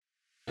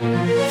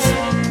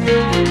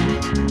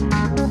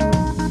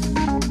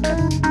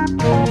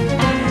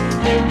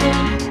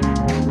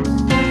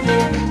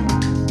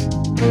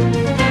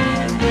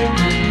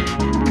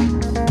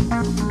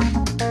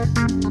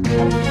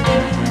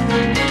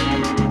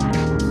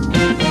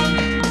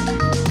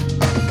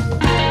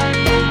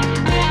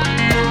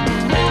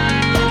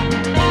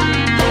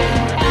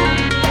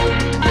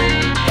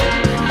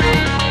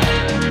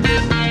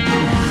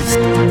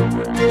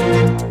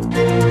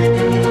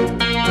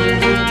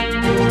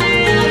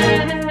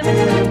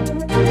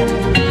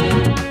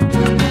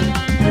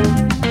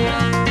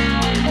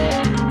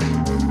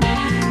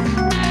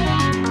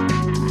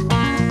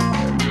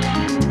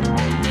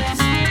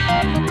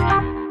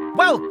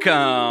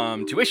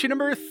Welcome to issue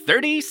number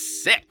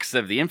 36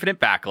 of the Infinite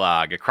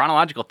Backlog, a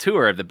chronological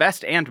tour of the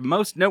best and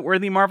most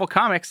noteworthy Marvel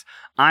comics.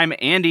 I'm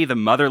Andy, the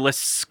motherless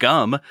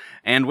scum,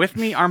 and with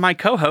me are my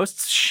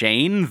co-hosts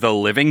Shane, the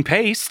living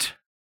paste.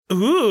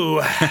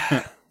 Ooh.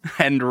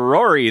 And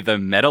Rory, the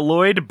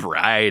metalloid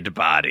bride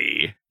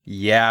body.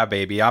 Yeah,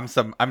 baby. I'm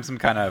some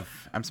kind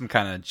of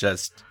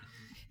just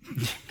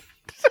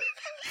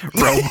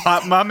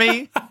robot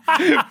mummy.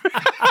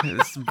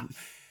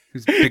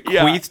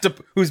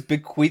 Who's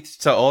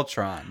bequeathed to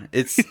Ultron.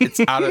 It's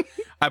out of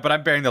but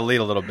I'm bearing the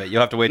lead a little bit.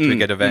 You'll have to wait till we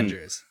get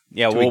Avengers.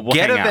 Yeah, we'll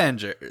get hang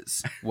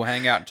Avengers. We'll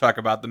hang out and talk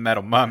about the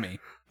metal mummy.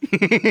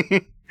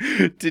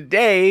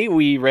 Today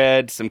we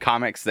read some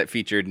comics that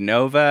featured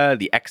Nova,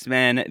 the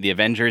X-Men, the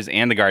Avengers,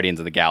 and the Guardians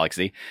of the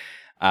Galaxy,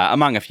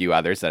 among a few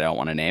others that I don't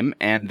want to name.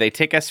 And they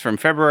take us from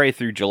February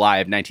through July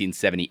of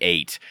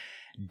 1978.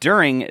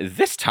 During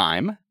this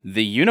time,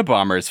 the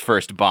Unabomber's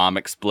first bomb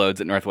explodes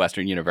at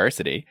Northwestern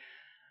University.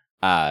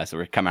 So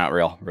we're coming out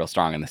real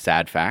strong in the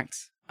sad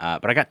facts.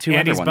 But I got two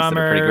Andy's other ones that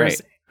are pretty great.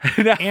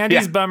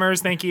 Andy's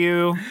bummers, thank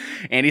you.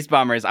 Andy's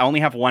bummers. I only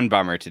have one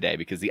bummer today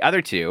because the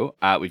other two,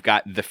 we've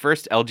got the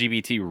first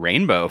LGBT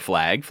rainbow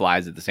flag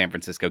flies at the San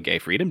Francisco Gay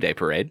Freedom Day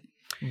Parade.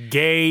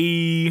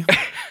 Gay.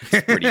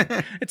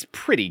 It's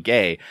pretty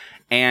gay.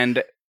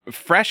 And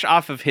fresh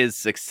off of his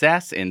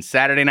success in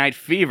Saturday Night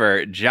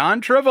Fever,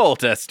 John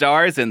Travolta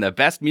stars in the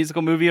best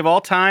musical movie of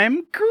all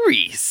time,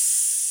 Grease.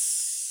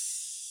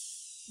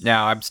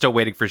 Now, I'm still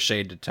waiting for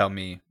Shane to tell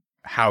me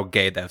how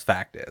gay that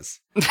fact is.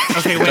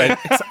 Okay, wait.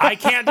 I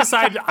can't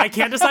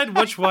decide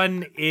which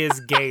one is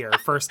gayer.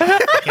 First off,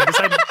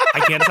 I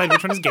can't decide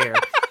which one is gayer.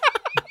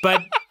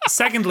 But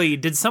secondly,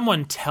 did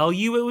someone tell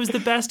you it was the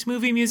best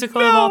movie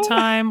musical of all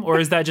time, or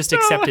is that just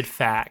accepted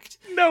fact?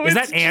 No, is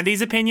that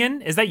Andy's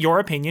opinion? Is that your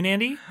opinion,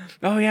 Andy?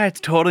 Oh yeah, it's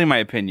totally my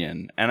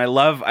opinion, and I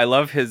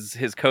love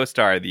his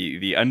co-star,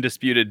 the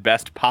undisputed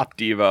best pop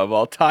diva of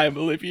all time,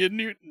 Olivia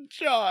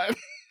Newton-John.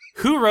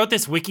 Who wrote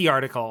this wiki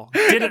article?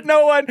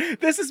 No one.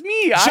 This is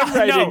me. I'm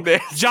writing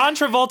this. John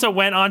Travolta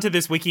went onto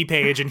this wiki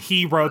page and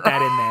he wrote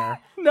that in there.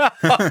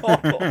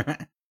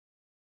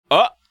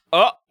 No.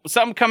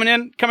 Something coming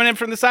in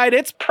from the side.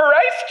 It's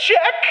Price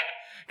Check.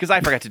 Because I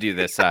forgot to do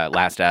this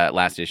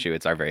last issue.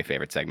 It's our very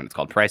favorite segment. It's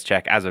called Price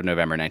Check. As of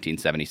November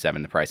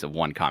 1977, the price of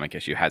one comic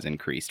issue has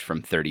increased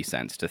from 30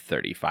 cents to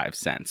 35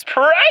 cents.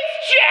 Price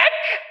Check.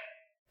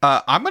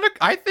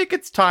 I think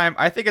it's time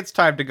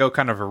to go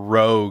kind of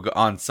rogue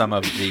on some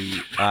of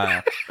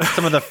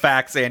the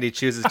facts Andy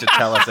chooses to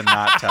tell us and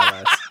not tell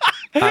us.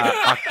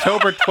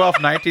 October 12th,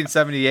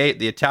 1978,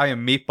 the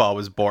Italian meatball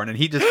was born, and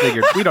he just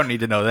figured we don't need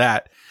to know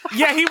that.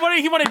 Yeah, he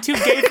wanted two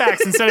gay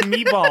facts instead of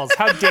meatballs.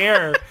 How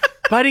dare.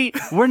 Buddy,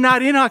 we're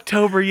not in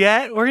October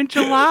yet. We're in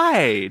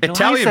July.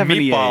 Italian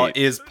 78. meatball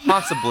is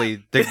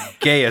possibly the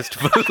gayest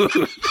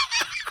food.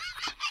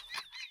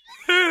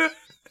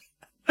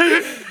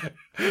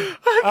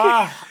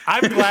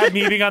 I'm glad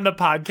meeting on the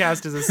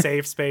podcast is a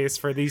safe space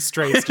for these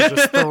straights to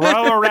just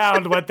throw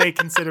around what they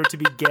consider to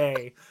be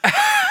gay.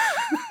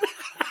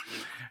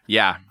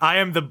 Yeah. I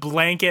am the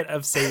blanket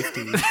of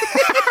safety.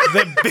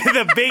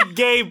 the big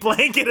gay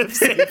blanket of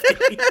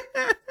safety.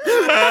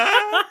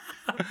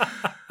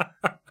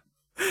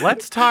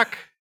 Let's talk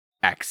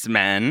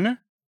X-Men.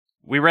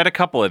 We read a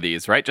couple of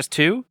these, right? Just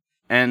two?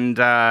 And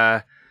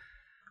I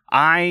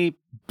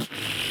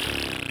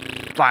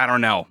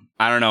don't know.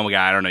 I don't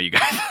know, you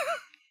guys.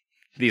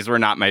 These were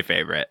not my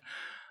favorite.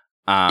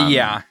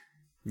 Yeah.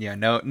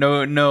 No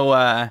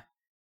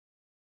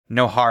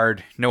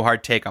hard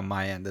take on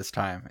my end this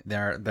time.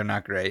 They're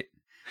not great.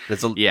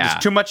 There's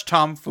too much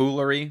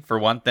tomfoolery for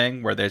one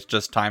thing, where there's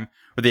just time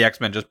where the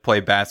X-Men just play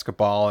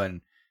basketball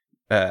and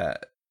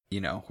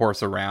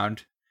horse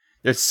around.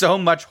 There's so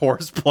much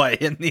horseplay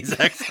in these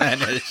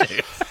X-Men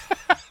issues.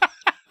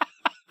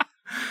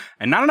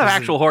 And not enough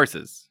actual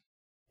horses.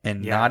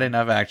 Not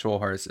enough actual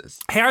horses.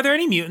 Hey, are there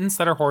any mutants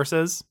that are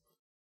horses?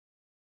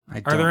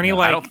 Are there any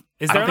I don't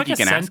think you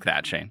can ask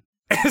that, Shane.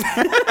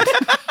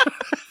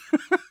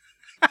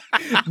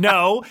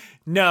 No,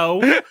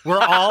 we're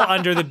all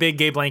under the big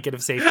gay blanket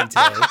of safety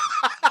today.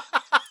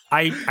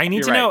 I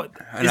need to know.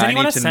 Is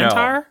anyone a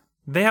centaur?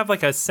 They have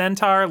like a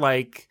centaur,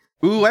 like.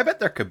 Ooh, I bet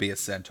there could be a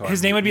centaur.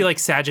 His name would be like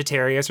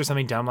Sagittarius or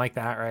something dumb like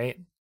that, right?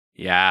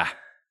 Yeah.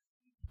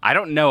 I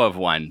don't know of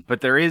one,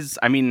 but there is,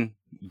 I mean,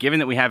 given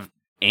that we have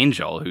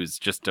Angel, who's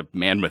just a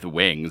man with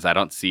wings. I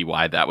don't see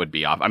why that would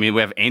be off. I mean,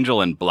 we have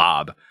Angel and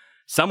Blob.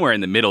 Somewhere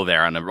in the middle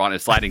there on a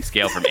sliding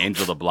scale from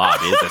Angel to Blob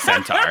is a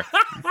centaur.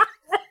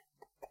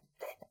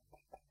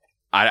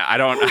 I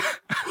don't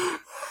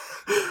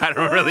I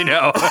don't really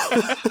know.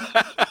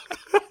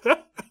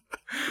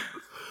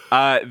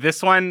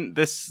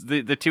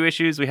 The 2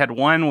 issues, we had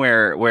one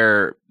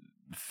where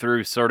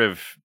through sort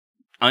of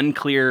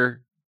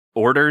unclear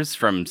orders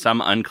from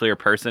some unclear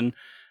person,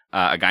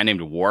 a guy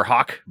named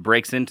Warhawk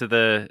breaks into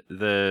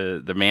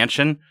the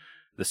mansion,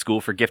 the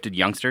school for gifted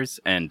youngsters,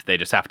 and they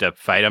just have to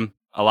fight him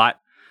a lot.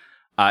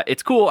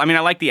 It's cool. I mean, I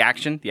like the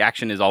action. The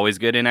action is always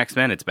good in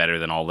X-Men. It's better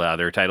than all the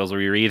other titles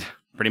we read,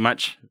 pretty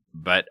much.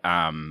 But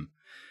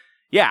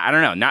yeah, I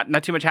don't know.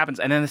 Not too much happens.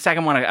 And then the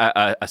second one,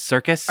 a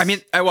circus. I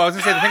mean, I was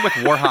gonna say the thing with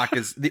Warhawk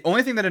is the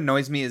only thing that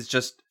annoys me is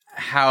just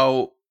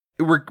how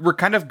we're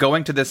kind of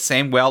going to this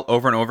same well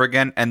over and over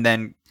again, and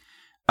then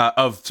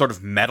of sort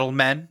of metal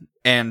men,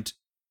 and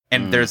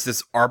there's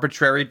this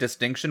arbitrary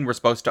distinction we're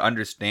supposed to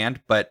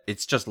understand, but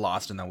it's just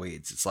lost in the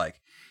weeds. It's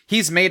like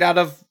he's made out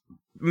of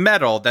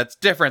metal that's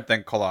different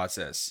than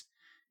Colossus,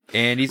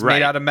 and he's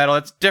made out of metal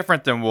that's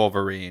different than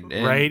Wolverine,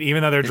 and right?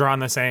 Even though they're drawn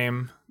the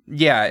same.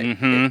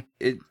 Yeah,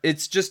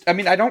 it's just, I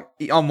mean, I don't,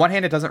 on one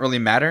hand, it doesn't really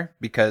matter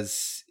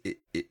because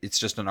it's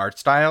just an art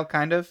style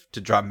kind of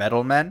to draw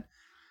metal men.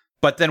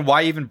 But then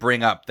why even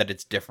bring up that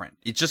it's different?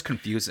 It's just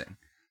confusing.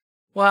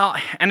 Well,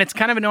 and it's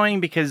kind of annoying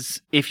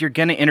because if you're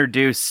going to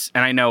introduce,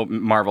 and I know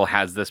Marvel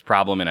has this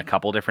problem in a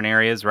couple different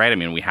areas, right? I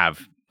mean, we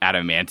have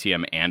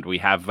adamantium and we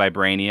have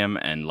vibranium,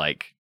 and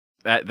like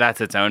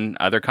that's its own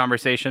other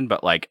conversation.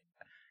 But like,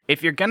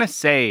 if you're going to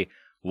say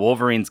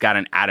Wolverine's got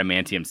an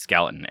adamantium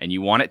skeleton and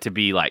you want it to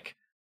be like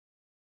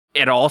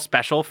at all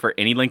special for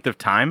any length of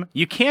time,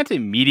 you can't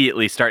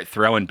immediately start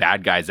throwing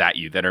bad guys at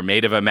you that are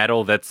made of a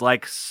metal that's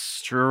like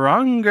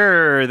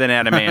stronger than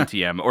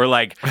adamantium or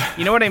like,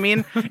 you know what I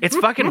mean? It's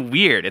fucking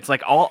weird. It's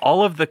like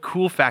all of the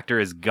cool factor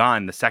is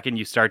gone the second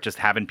you start just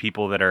having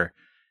people that are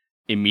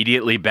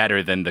immediately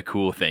better than the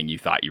cool thing you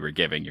thought you were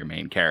giving your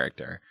main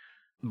character.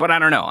 But I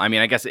don't know. I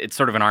mean, I guess it's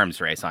sort of an arms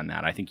race on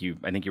that. I think you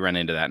run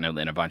into that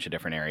in a bunch of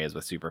different areas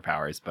with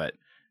superpowers, but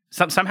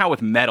somehow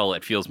with metal,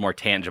 it feels more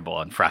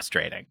tangible and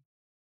frustrating.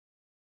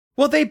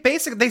 Well, they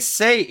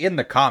say in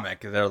the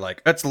comic, they're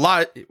like, it's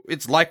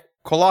like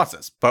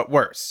Colossus, but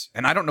worse.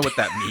 And I don't know what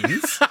that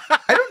means.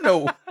 I don't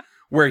know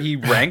where he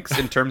ranks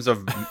in terms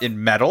of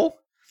in metal,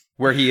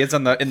 where he is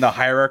in the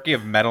hierarchy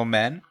of metal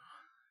men.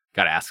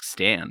 Gotta ask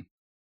Stan.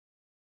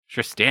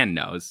 Sure, Stan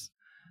knows.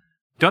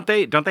 Don't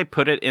they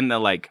put it in the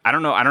like, I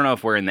don't know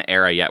if we're in the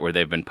era yet where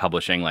they've been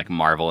publishing like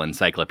Marvel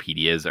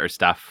encyclopedias or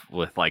stuff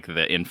with like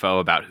the info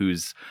about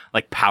who's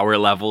like power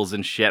levels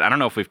and shit. I don't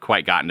know if we've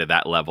quite gotten to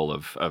that level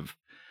of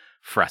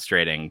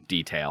frustrating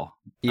detail.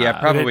 Yeah,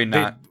 probably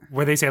not.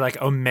 Where they say like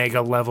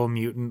Omega level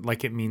mutant,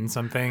 like it means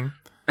something.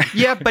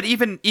 Yeah, but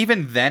even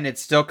then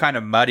it's still kind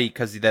of muddy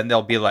because then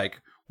they'll be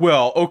like,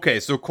 well, okay,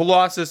 so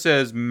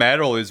Colossus's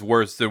metal is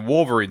worse than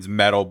Wolverine's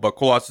metal, but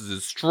Colossus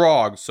is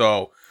strong,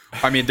 so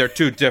I mean, they're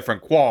two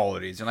different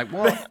qualities. And like,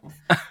 well,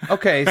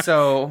 okay,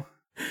 so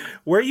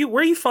where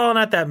you falling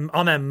at that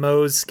on that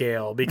Mohs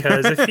scale?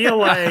 Because I feel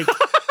like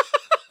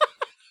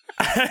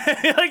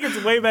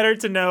it's way better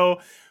to know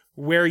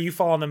where you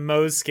fall on the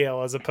Mohs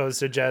scale as opposed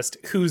to just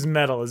whose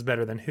metal is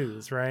better than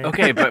whose, right?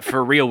 Okay, but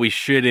for real, we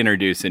should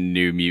introduce a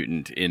new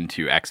mutant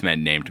into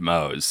X-Men named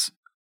Mohs.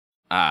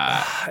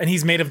 And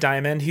he's made of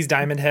diamond. He's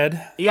Diamond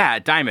Head. Yeah,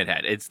 Diamond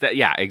Head. It's that.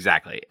 Yeah,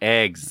 exactly.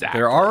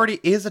 There already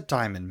is a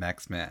Diamond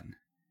X-Men.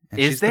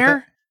 Is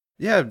there?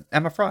 Yeah,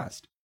 Emma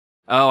Frost.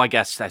 Oh, I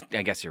guess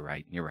you're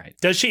right. You're right.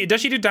 Does she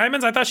do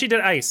diamonds? I thought she did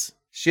ice.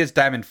 She has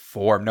diamond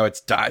form. No,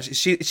 it's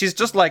she's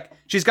just like,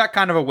 she's got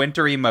kind of a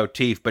wintry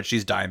motif, but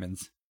she's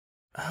diamonds.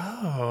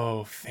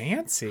 Oh,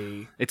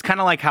 fancy. It's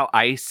kind of like how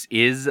ice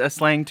is a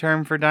slang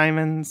term for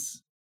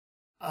diamonds.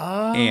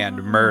 Oh.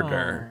 And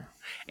murder.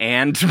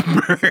 And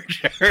murder.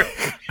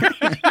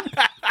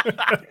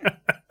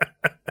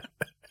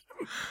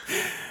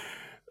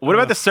 What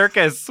about the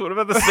circus? What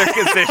about the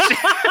circus issue?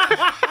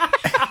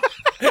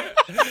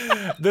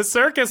 The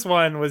circus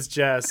one was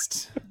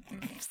just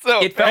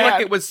it felt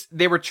like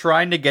they were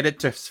trying to get it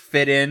to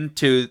fit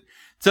into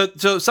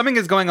so something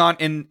is going on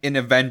in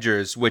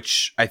Avengers,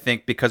 which I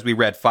think because we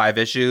read 5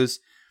 issues,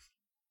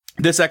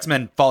 this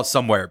X-Men falls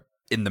somewhere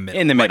in the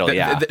middle. In the middle,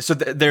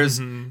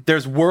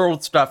 there's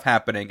world stuff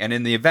happening, and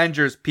in the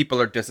Avengers, people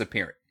are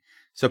disappearing.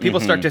 So people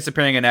start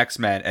disappearing in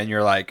X-Men, and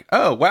you're like,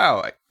 oh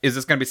wow, is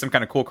this going to be some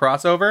kind of cool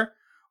crossover?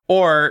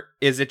 Or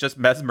is it just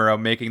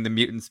Mesmero making the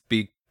mutants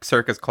be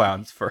circus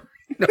clowns for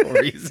no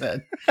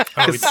reason?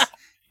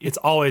 It's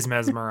always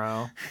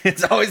Mesmero.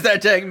 It's always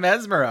that dang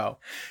Mesmero.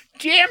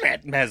 Damn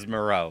it,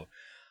 Mesmero.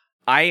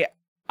 I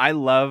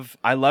love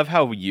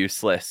how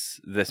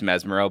useless this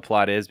Mesmero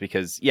plot is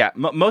because, yeah,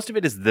 most of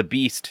it is the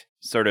Beast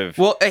sort of.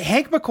 Well,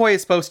 Hank McCoy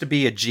is supposed to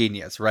be a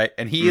genius, right?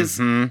 And he's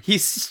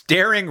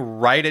staring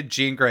right at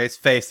Jean Grey's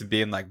face and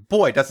being like,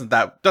 boy, doesn't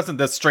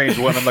this strange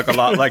woman look a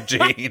lot like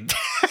Jean?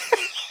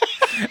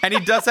 And he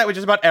does that with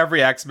just about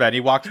every X-Men. He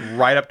walks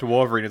right up to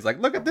Wolverine. He's like,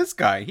 "Look at this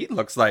guy. He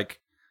looks like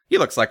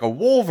a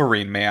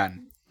Wolverine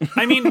man."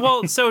 I mean,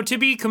 well, so to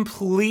be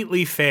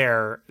completely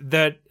fair,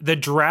 the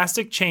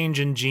drastic change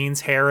in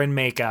Jean's hair and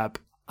makeup,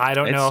 I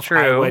don't know if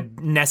I would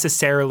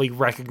necessarily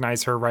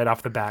recognize her right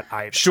off the bat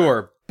either.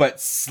 Sure, but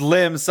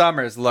Slim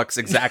Summers looks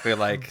exactly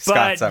like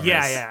Scott Summers.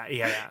 Yeah.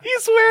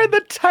 He's wearing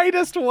the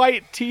tightest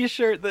white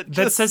T-shirt that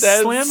just says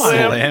Slim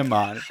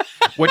on it.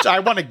 Which I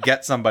want to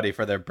get somebody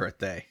for their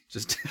birthday.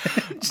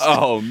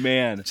 Oh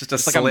man, just a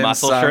it's like a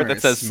muscle shirt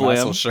that says Slim.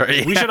 Muscle shirt,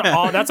 yeah. We should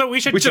all. That's what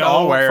we should. We should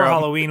all wear for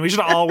Halloween. We should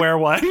all wear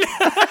one.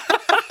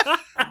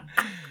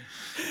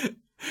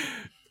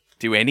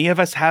 Do any of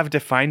us have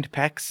defined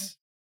pecs?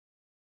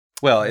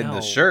 Well, in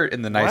the shirt,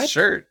 in the nice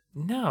shirt.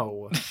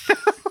 No.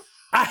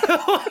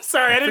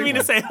 Sorry, I didn't mean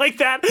to say it like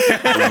that.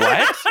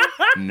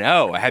 What?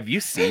 No. Have you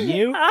seen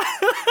you?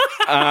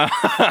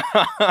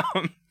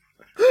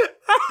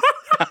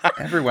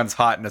 Everyone's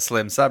hot in a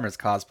Slim Summers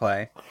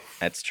cosplay.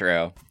 That's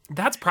true.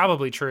 That's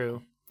probably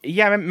true.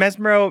 Yeah,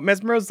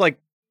 Mesmero's like,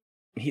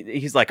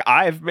 he's like,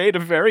 I've made a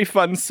very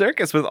fun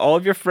circus with all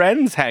of your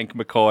friends, Hank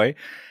McCoy.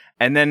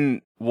 And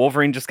then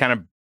Wolverine just kind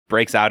of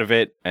breaks out of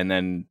it and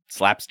then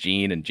slaps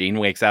Jean, and Jean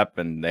wakes up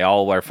and they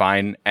all are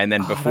fine. And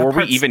then before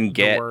we even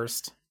get... the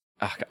worst.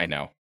 I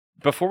know.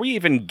 Before we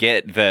even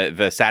get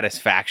the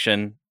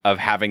satisfaction of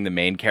having the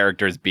main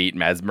characters beat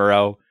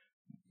Mesmero,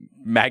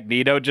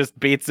 Magneto just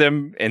beats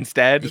him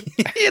instead.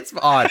 It's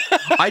odd.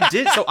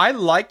 I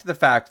liked the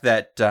fact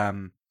that,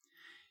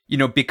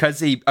 because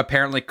he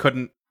apparently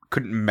couldn't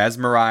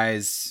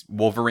mesmerize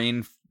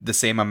Wolverine the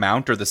same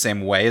amount or the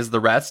same way as the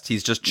rest.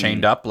 He's just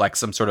chained up like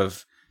some sort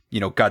of,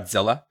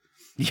 Godzilla.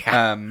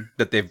 Yeah.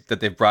 That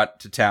they've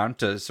brought to town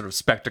to sort of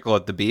spectacle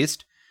at the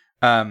beast.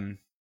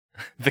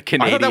 The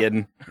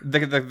Canadian.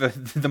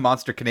 The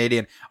monster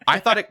Canadian. I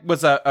thought it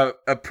was a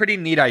pretty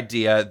neat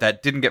idea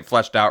that didn't get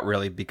fleshed out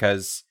really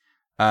because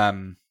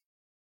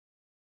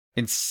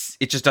it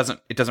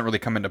doesn't really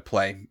come into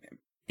play.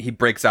 He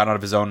breaks out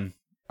on his own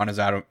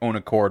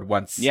accord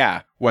once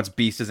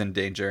Beast is in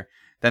danger,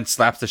 then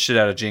slaps the shit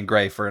out of Jean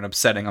Grey for an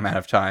upsetting amount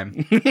of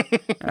time.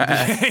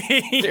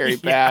 Very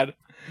bad.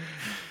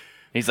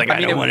 He's like,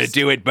 I don't want to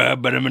do it,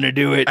 bub, but I'm going to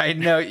do it. I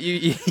know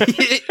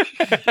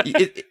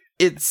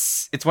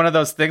it's one of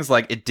those things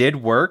like it did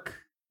work,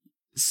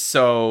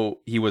 so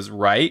he was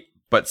right,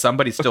 but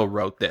somebody still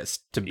wrote this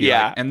to be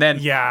like, and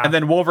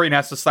then Wolverine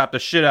has to slap the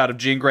shit out of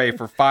Jean Grey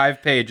for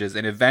 5 pages,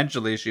 and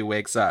eventually she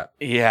wakes up.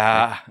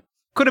 Yeah,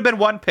 could have been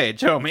 1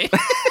 page, homie.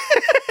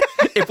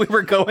 If we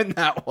were going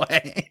that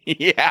way.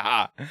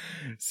 Yeah,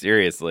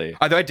 seriously.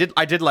 Although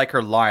I did like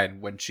her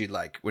line when she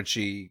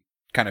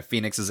kind of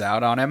phoenixes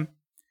out on him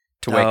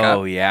to wake up.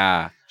 Oh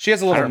yeah, she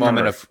has a little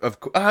moment of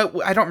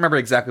I don't remember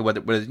exactly what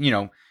it was.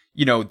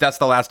 That's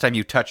the last time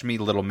you touch me,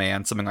 little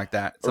man, something like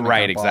that.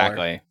 Right,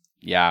 exactly.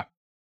 Yeah.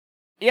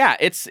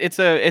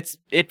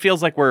 It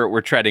feels like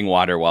we're treading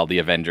water while the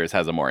Avengers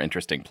has a more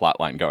interesting plot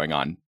line going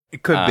on.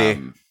 It could be,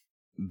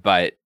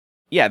 but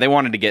yeah, they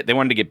wanted to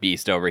get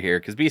Beast over here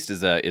because Beast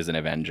is an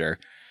Avenger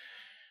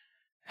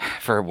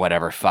for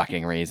whatever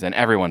fucking reason.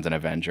 Everyone's an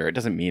Avenger. It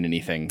doesn't mean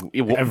anything.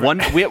 We've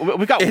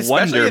got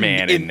Wonder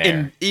Man in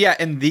there.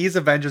 In these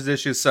Avengers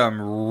issues,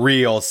 some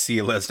real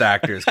C-list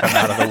actors come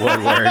out of the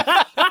woodwork.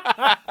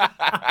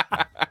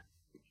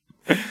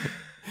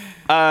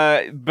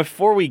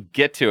 Before we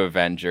get to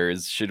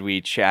Avengers, should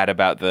we chat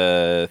about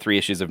the 3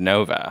 issues of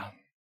Nova?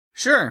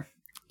 Sure.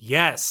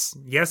 Yes,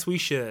 we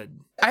should.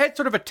 I had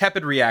sort of a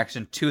tepid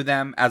reaction to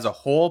them as a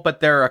whole, but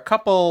there are a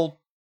couple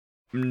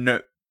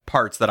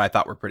parts that I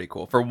thought were pretty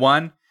cool. For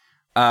one,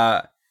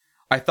 I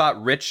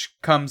thought Rich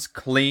comes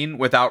clean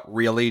without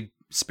really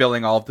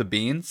spilling all of the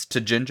beans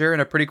to Ginger in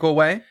a pretty cool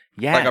way.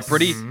 Yes.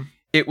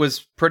 It was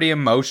pretty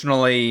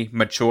emotionally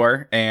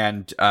mature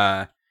and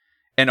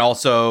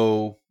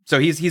also, so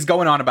he's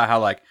going on about how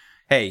like,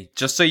 hey,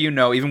 just so you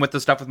know, even with the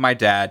stuff with my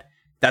dad,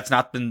 that's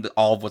not been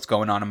all of what's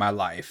going on in my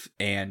life.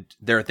 And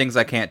there are things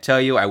I can't tell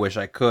you. I wish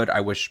I could.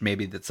 I wish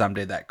maybe that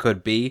someday that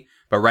could be.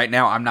 But right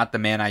now, I'm not the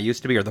man I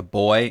used to be or the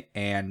boy.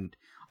 And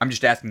I'm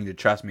just asking you to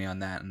trust me on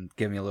that and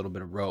give me a little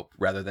bit of rope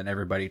rather than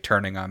everybody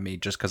turning on me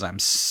just because I'm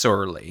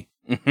surly.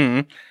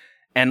 Mm-hmm.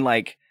 And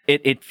like,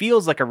 it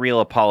feels like a real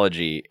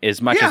apology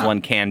as much as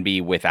one can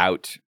be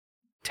without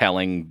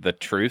telling the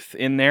truth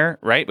in there,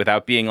 right?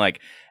 Without being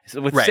like,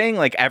 saying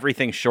like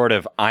everything short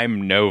of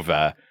I'm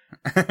Nova.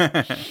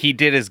 He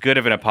did as good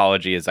of an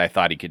apology as I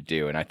thought he could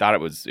do, and I thought it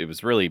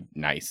was really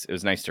nice. It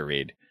was nice to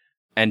read.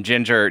 And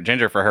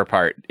Ginger for her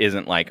part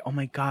isn't like, oh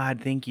my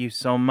god, thank you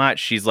so much.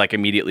 She's like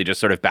immediately just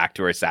sort of back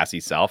to her sassy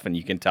self, and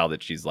you can tell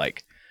that she's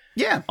like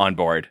on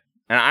board.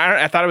 And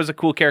I thought it was a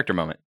cool character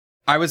moment.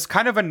 I was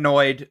kind of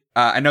annoyed.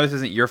 I know this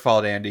isn't your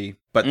fault, Andy,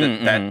 but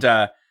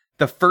that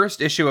the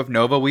first issue of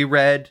Nova we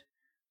read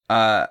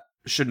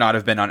should not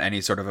have been on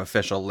any sort of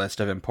official list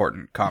of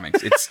important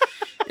comics. It's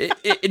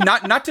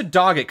not to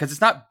dog it because it's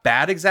not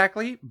bad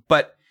exactly,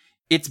 but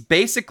it's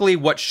basically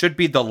what should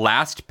be the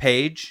last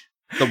page,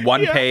 the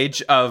one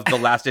page of the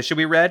last issue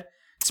we read.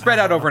 spread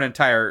out over an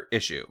entire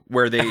issue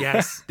where they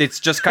it's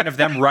just kind of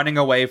them running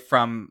away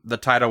from the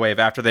tidal wave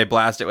after they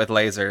blast it with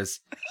lasers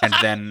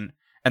and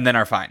then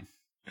are fine.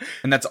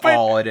 And that's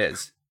all it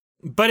is.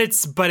 But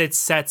it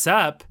sets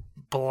up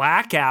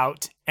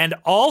Blackout and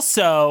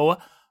also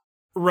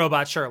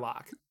Robot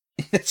Sherlock.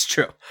 It's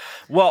true.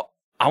 Well,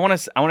 I want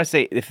to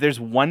say, if there's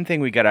one thing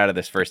we got out of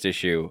this first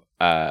issue,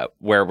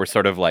 where we're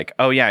sort of like,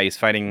 oh yeah, he's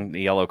fighting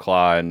the Yellow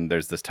Claw, and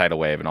there's this tidal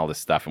wave and all this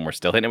stuff, and we're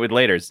still hitting it with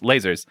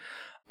lasers.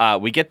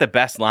 We get the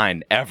best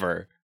line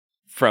ever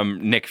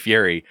from Nick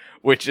Fury,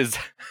 which is,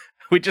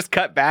 we just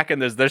cut back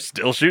and they're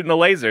still shooting the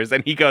lasers,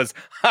 and he goes,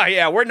 "Oh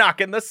yeah, we're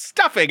knocking the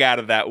stuffing out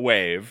of that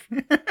wave."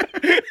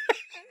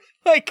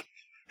 like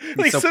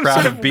he's so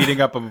proud of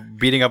beating up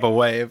a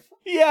wave.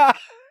 Yeah,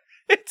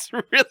 it's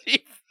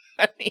really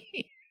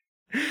funny.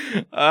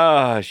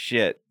 Oh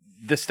shit!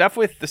 The stuff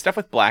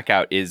with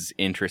Blackout is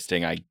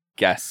interesting, I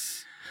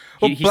guess.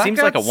 He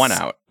seems like a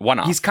one-off.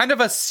 He's kind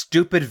of a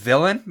stupid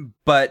villain,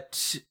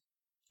 but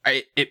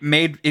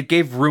it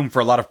gave room for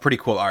a lot of pretty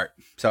cool art.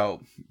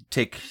 So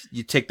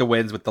you take the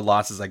wins with the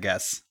losses, I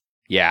guess.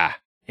 Yeah,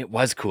 it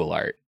was cool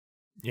art.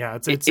 Yeah,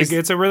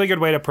 it's a really good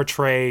way to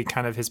portray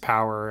kind of his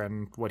power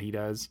and what he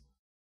does.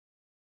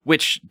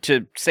 Which,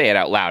 to say it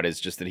out loud,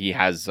 is just that he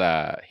has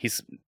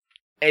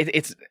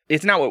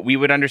It's not what we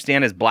would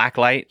understand as black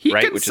light, he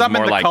right? Can Which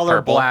summon is more the like color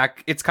purple.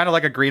 Black. It's kind of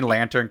like a Green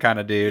Lantern kind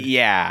of dude.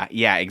 Yeah,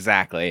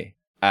 exactly.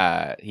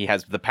 He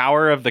has the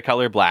power of the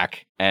color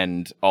black,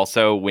 and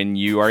also when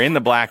you are in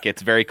the black,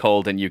 it's very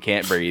cold and you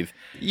can't breathe.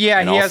 Yeah,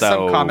 and he has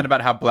some comment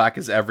about how black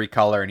is every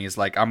color, and he's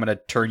like, "I'm gonna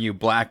turn you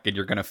black, and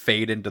you're gonna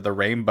fade into the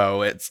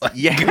rainbow." It's like,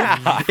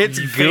 it's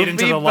you goofy, fade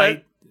into the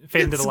light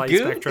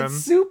spectrum.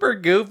 It's super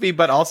goofy,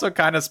 but also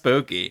kind of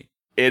spooky.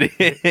 It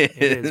is. It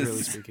is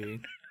really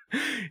spooky.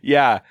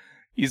 Yeah,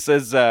 he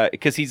says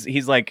because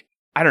he's like,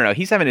 I don't know,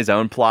 he's having his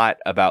own plot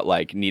about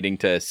like needing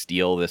to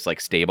steal this like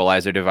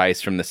stabilizer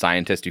device from the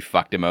scientist who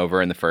fucked him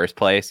over in the first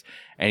place,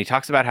 and he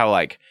talks about how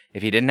like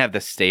if he didn't have the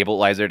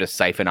stabilizer to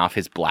siphon off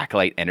his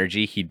blacklight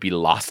energy, he'd be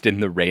lost in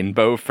the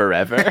rainbow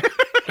forever.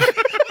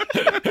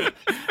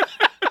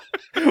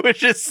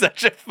 Which is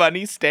such a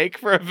funny stake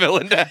for a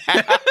villain to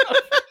have.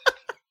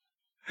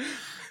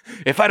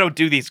 If I don't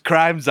do these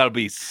crimes, I'll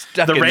be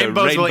stuck in the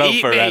rainbow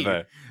forever.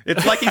 Me.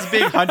 It's like he's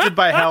being hunted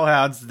by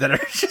hellhounds that are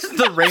just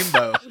the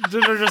rainbow.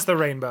 They're just the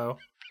rainbow.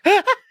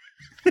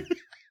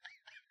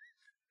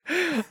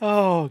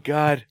 Oh,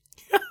 God.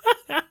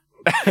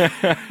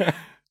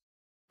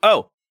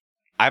 Oh,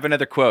 I have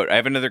another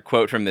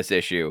quote from this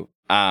issue.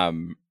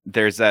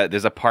 There's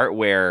a part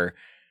where,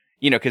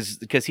 you know,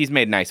 because he's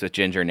made nice with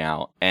Ginger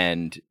now,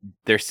 and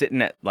they're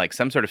sitting at like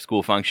some sort of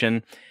school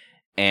function,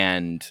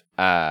 and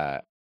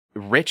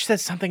Rich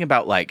says something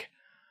about like,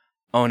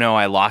 "Oh no,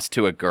 I lost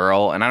to a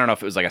girl." And I don't know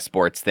if it was like a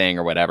sports thing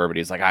or whatever, but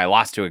he's like, "I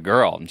lost to a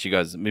girl." And she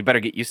goes, "We better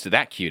get used to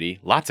that, cutie.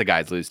 Lots of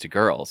guys lose to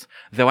girls.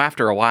 Though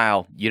after a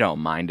while, you don't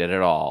mind it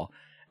at all."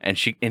 And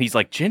he's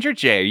like, "Ginger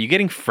J, are you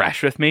getting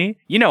fresh with me?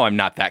 You know I'm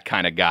not that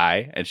kind of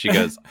guy." And she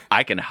goes,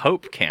 "I can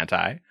hope, can't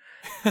I?"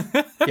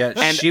 Yeah,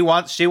 and she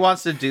wants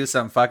to do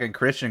some fucking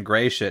Christian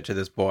Grey shit to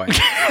this boy.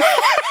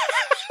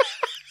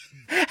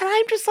 And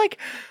I'm just like,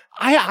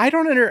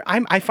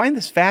 I find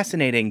this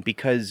fascinating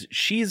because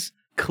she's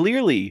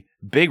clearly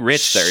big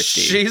rich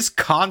thirsty. She's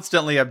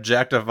constantly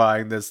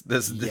objectifying this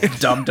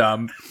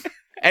dum-dum.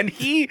 And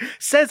he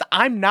says,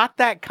 "I'm not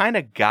that kind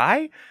of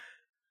guy."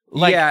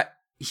 Like, yeah,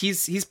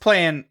 he's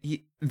playing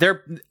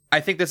I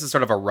think this is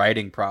sort of a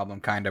writing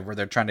problem, kind of, where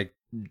they're trying to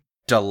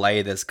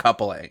delay this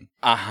coupling.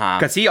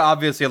 Because he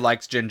obviously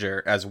likes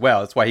Ginger as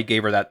well. That's why he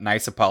gave her that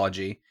nice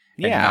apology.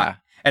 Yeah.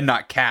 And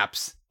not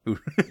Caps.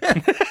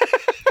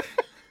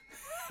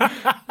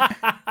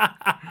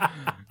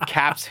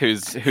 Caps,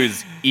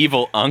 whose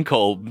evil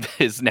uncle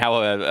is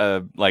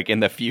now like in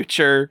the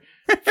future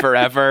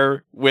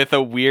forever with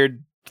a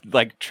weird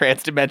like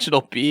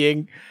trans-dimensional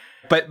being.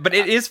 But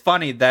it is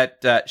funny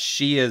that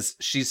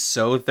she's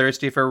so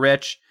thirsty for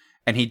Rich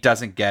and he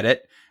doesn't get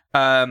it.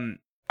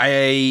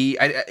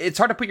 It's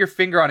hard to put your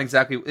finger on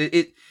exactly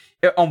it.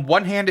 On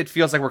one hand, it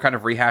feels like we're kind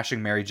of rehashing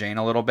Mary Jane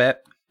a little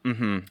bit.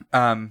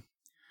 Mm-hmm.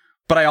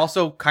 But I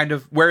also kind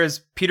of,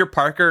 whereas Peter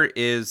Parker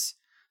is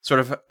sort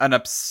of an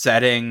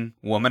upsetting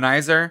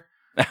womanizer,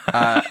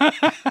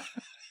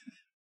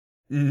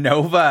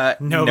 Nova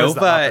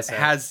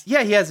has,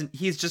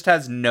 he just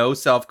has no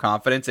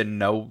self-confidence and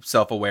no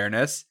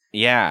self-awareness.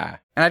 Yeah.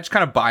 And I just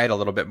kind of buy it a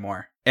little bit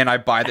more. And I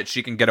buy that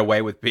she can get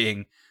away with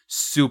being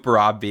super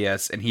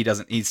obvious and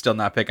he's still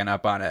not picking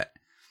up on it.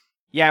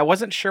 Yeah, I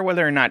wasn't sure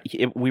whether or not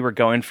we were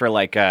going for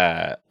like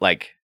a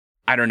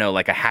I don't know,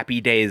 like a Happy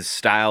Days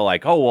style,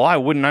 like, "Oh, well,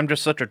 I'm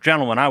just such a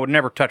gentleman. I would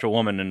never touch a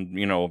woman, and,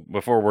 you know,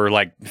 before we're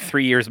like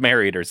 3 years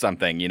married or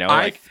something, you know?"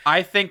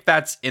 I think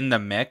that's in the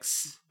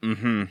mix.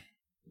 Mm-hmm.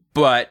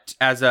 But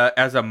as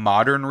a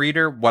modern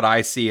reader, what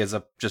I see is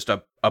just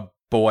a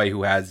boy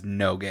who has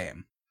no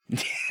game.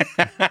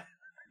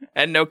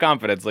 And no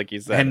confidence, like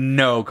you said. And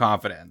no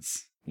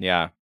confidence.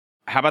 Yeah.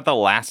 How about the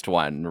last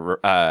one?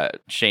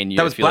 Shane,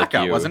 that was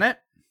Blackout, wasn't it?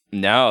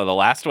 No, the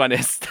last one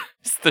is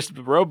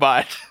the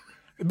robot.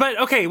 But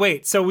okay,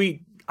 wait. So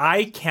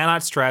I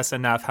cannot stress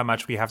enough how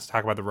much we have to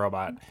talk about the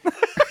robot.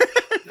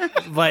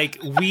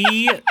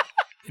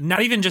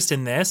 Not even just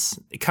in this,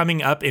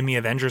 coming up in the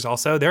Avengers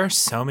also, there are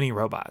so many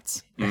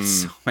robots.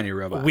 There's so many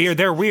robots.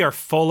 We are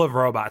full of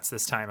robots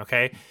this time,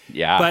 okay?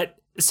 Yeah. But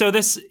so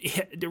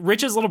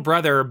Rich's little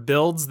brother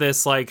builds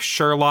this like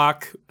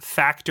Sherlock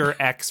Factor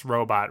X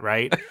robot,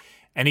 right?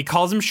 And he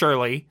calls him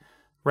Shirley,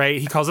 right?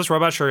 He calls this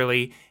robot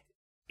Shirley.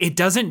 It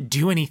doesn't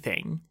do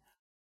anything.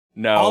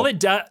 No.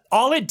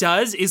 All it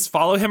does is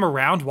follow him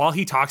around while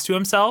he talks to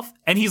himself.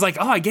 And he's like,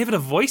 oh, I gave it a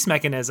voice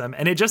mechanism.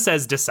 And it just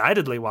says,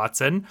 decidedly,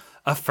 Watson.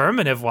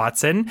 Affirmative,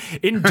 Watson.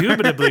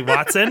 Indubitably,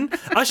 Watson.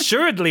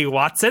 Assuredly,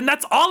 Watson.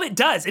 That's all it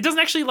does. It doesn't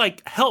actually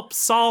like help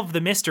solve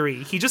the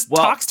mystery. He just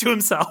talks to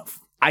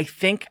himself. I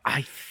think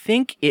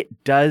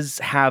it does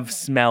have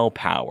smell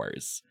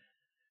powers.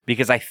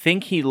 Because I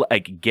think he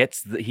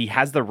he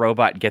has the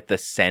robot get the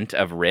scent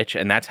of Rich,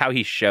 and that's how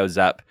he shows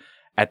up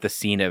at the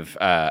scene of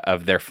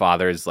their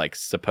father's like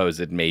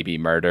supposed maybe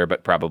murder,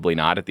 but probably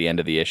not at the end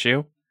of the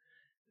issue.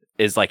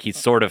 Is like he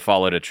sort of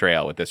followed a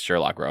trail with this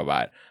Sherlock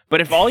robot.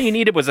 But if all you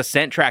needed was a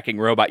scent tracking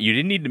robot, you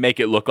didn't need to make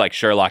it look like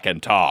Sherlock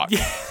and talk.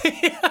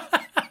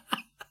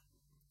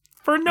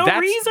 For no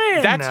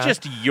reason. That's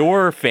just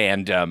your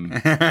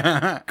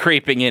fandom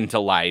creeping into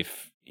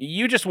life.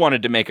 You just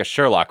wanted to make a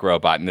Sherlock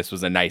robot, and this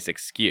was a nice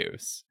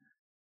excuse.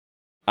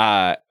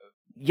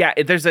 Yeah,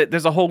 there's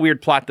a whole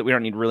weird plot that we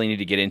don't really need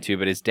to get into,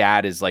 but his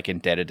dad is like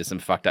indebted to some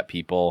fucked up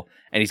people,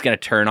 and he's going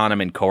to turn on him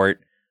in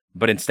court.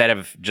 But instead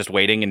of just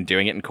waiting and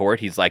doing it in court,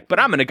 he's like, but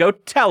I'm going to go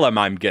tell him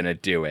I'm going to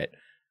do it.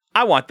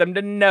 I want them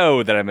to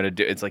know that I'm going to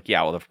do it. It's like,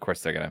 yeah, well, of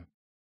course they're going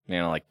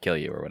to, like kill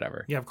you or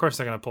whatever. Yeah, of course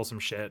they're going to pull some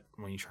shit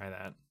when you try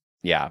that.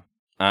 Yeah.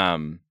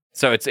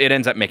 So it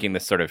ends up making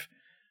this sort of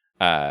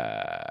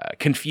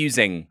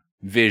confusing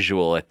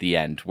visual at the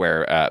end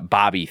where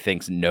Bobby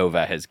thinks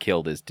Nova has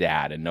killed his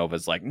dad, and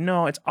Nova's like,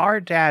 no, it's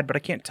our dad, but I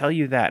can't tell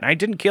you that. And I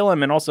didn't kill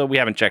him, and also we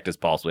haven't checked his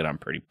pulse, but I'm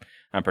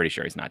pretty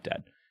sure he's not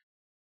dead.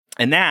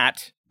 And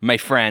that, my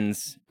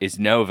friends, is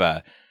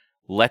Nova.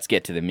 Let's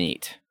get to the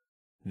meat.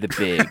 The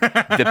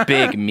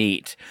big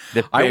meat.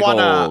 The big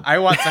I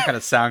want some kind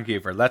of sound cue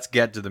for let's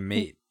get to the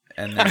meat.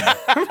 And then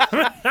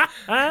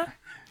I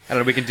don't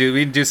know, we can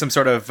do some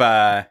sort of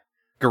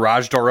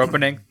garage door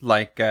opening,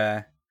 like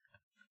a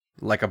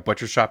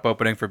butcher shop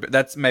opening for.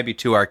 That's maybe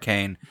too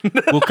arcane.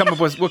 We'll come up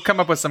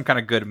with some kind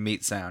of good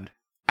meat sound.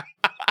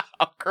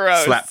 Oh,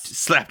 gross!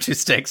 Slap two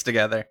steaks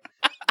together.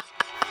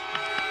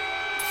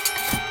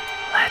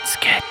 Let's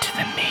get to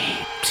the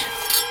meat.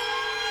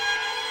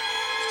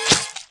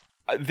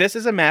 This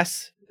is a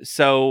mess.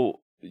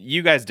 So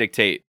you guys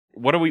dictate.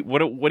 What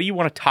do you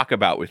want to talk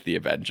about with the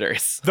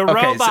Avengers? The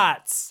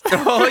robots.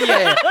 Oh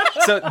yeah.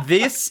 So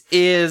this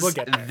is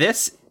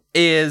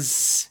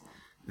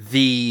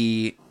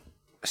the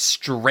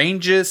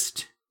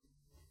strangest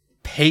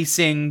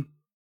pacing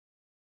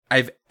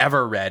I've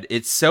ever read.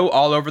 It's so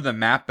all over the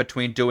map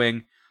between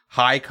doing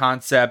high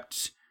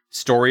concept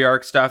story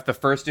arc stuff. The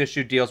first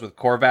issue deals with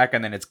Korvac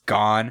and then it's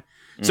gone.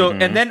 So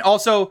and then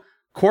also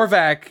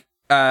Korvac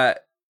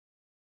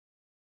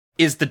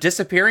is the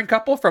disappearing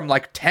couple from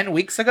like 10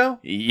 weeks ago.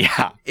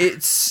 Yeah.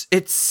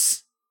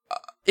 It's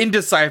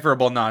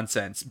indecipherable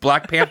nonsense.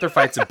 Black Panther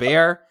fights a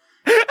bear.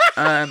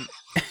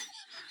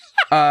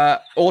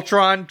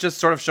 Ultron just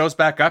sort of shows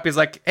back up. He's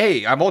like,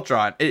 hey, I'm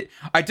Ultron.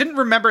 I didn't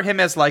remember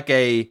him as like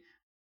a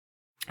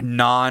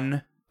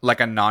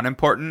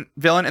non-important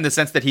villain in the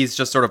sense that he's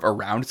just sort of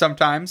around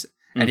sometimes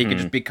and he can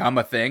just become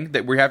a thing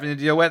that we're having to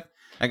deal with.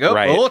 I go,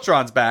 right.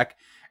 Ultron's back.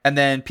 And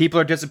then people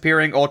are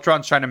disappearing.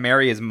 Ultron's trying to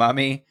marry his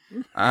mummy.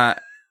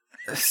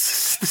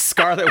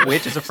 Scarlet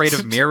Witch is afraid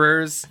of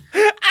mirrors.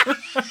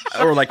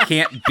 Or like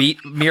can't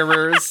beat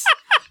mirrors.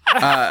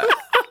 None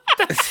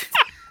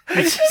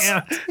of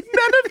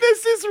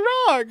this is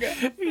wrong.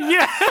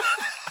 Yeah.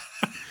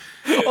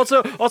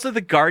 Also,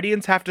 the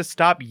Guardians have to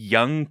stop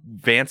young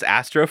Vance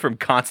Astro from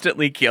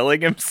constantly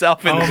killing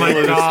himself in the middle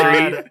of the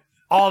street.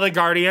 All the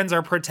Guardians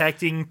are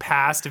protecting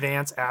past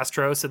Vance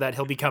Astro so that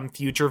he'll become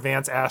future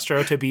Vance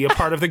Astro to be a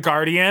part of the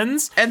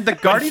Guardians. And the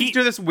Guardians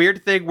do this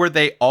weird thing where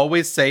they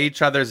always say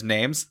each other's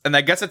names. And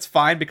I guess it's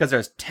fine because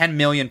there's 10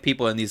 million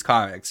people in these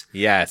comics.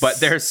 Yes.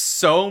 But there's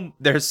so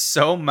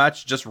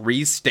much just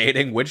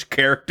restating which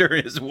character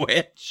is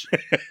which.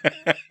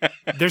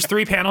 There's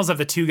 3 panels of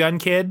the Two-Gun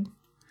Kid.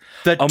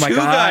 The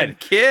Two-Gun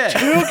Kid.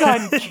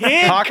 Two-Gun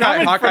Kid.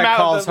 Hawkeye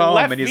calls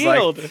home and he's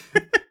field.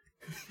 Like,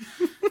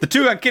 the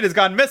Two-Gun Kid has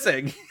gone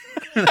missing.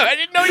 I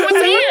didn't know he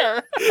was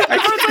here. I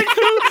was like,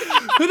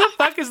 who the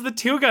fuck is the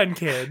Two-Gun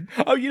Kid?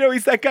 Oh,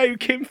 he's that guy who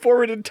came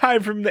forward in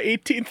time from the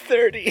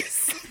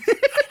 1830s.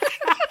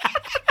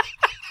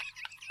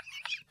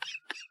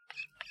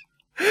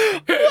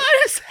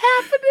 What is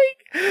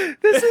happening?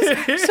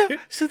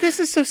 This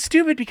is so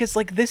stupid because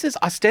like this is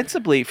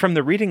ostensibly from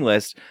the reading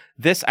list.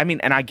 This, I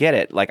mean, and I get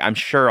it. Like I'm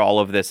sure all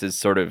of this is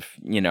sort of,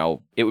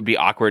 it would be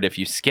awkward if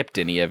you skipped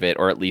any of it,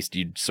 or at least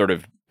you'd sort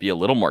of be a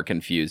little more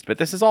confused. But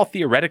this is all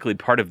theoretically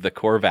part of the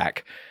Korvac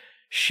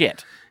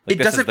shit. Like, It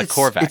this doesn't. is the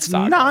Korvac It's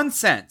saga.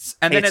 nonsense.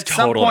 And then It's at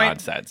some total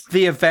point, nonsense.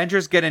 the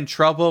Avengers get in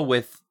trouble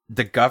with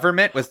the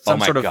government, with some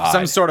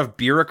sort of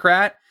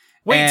bureaucrat.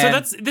 Wait, so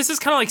and- this is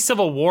kind of like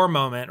Civil War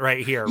moment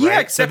right here, right? Yeah,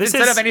 so except this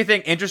instead is of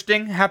anything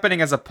interesting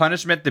happening as a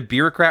punishment, the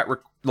bureaucrat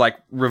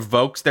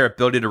revokes their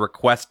ability to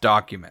request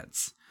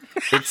documents.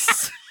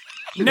 It's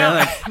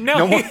no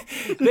more-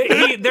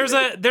 there's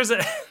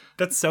a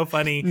that's so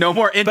funny. no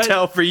more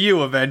intel for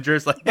you,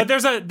 Avengers. Like, But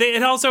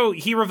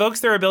he revokes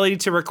their ability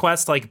to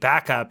request like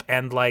backup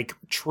and like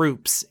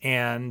troops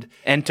and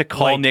And to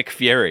call like, Nick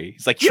Fury.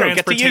 He's like, you don't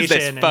get to use this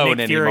transportation phone and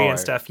Nick Fury anymore. and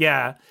stuff.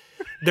 Yeah.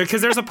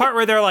 Because there's a part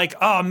where they're like,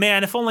 oh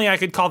man, if only I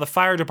could call the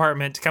fire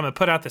department to come and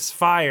put out this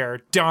fire.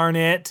 Darn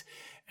it.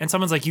 And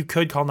someone's like, you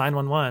could call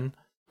 911.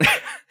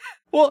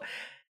 Well,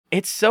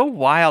 it's so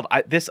wild.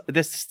 This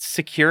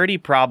security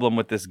problem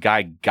with this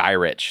guy,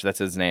 Gyrich, that's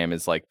his name,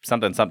 is like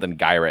something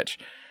Gyrich.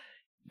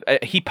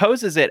 He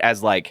poses it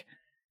as like,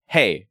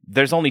 hey,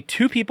 there's only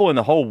two people in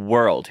the whole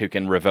world who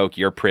can revoke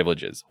your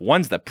privileges.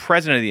 One's the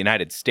president of the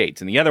United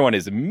States, and the other one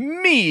is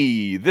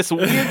me, this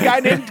weird guy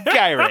named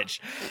Gyrich.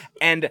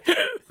 And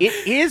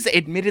it is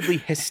admittedly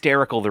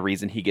hysterical the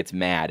reason he gets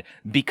mad,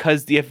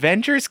 because the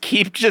Avengers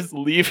keep just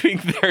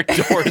leaving their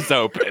doors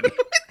open.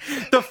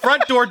 the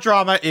front door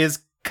drama is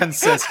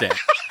consistent.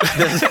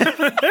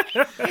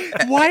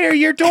 Why are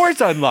your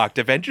doors unlocked,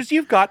 Avengers?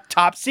 You've got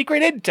top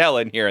secret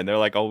intel in here. And they're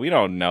like, oh, we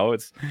don't know.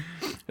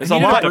 There's a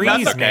need lot to of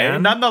breathe, us, okay?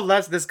 man.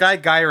 Nonetheless, this guy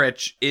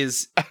Gyrich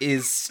is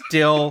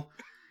still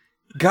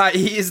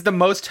he is the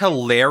most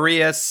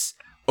hilarious,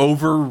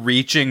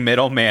 overreaching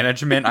middle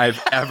management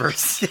I've ever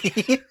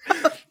seen.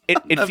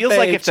 It feels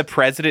like if the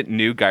president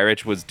knew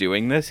Gyrich was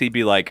doing this, he'd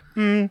be like,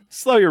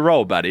 slow your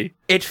roll, buddy.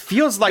 It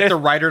feels like the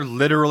writer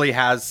literally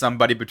has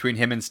somebody between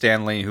him and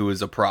Stanley who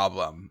is a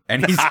problem,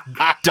 and he's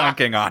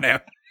dunking on him.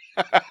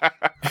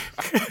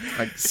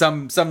 Like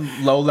some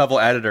low-level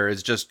editor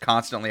is just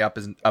constantly up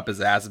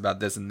his ass about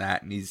this and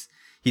that, and he's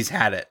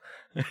had it.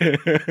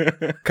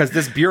 Because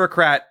this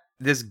bureaucrat,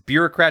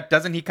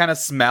 doesn't he kind of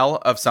smell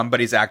of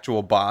somebody's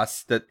actual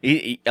boss? That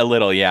A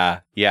little,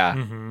 yeah.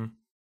 Mm-hmm.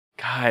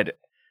 God.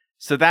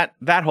 So that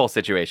whole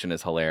situation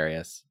is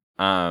hilarious.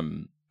 Talk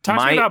to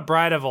me about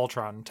Bride of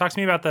Ultron. Talk to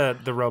me about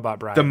the robot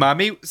bride. the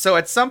mummy. So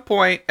at some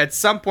points,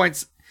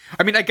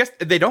 I mean, I guess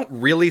they don't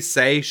really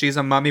say she's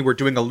a mummy. We're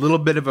doing a little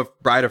bit of a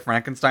Bride of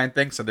Frankenstein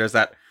thing. So there's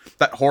that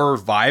horror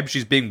vibe.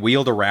 She's being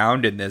wheeled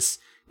around in this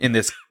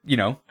sarcophagus.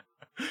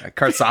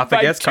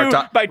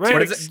 by two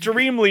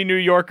extremely New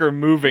Yorker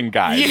moving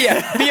guys.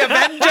 Yeah, the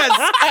Avengers.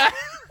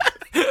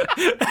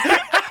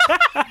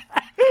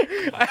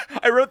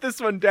 I wrote this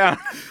one down.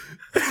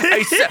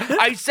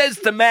 I says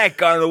to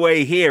Mac on the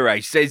way here, I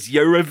says,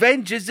 your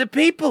Avengers are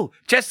people,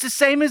 just the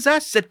same as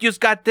us, except you've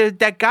got the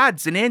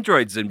gods and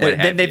androids and what have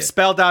Then they've you.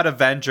 spelled out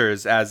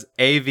Avengers as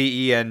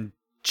AVENJUS.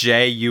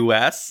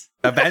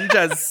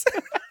 Avengers.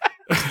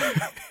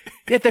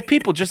 Yeah, they're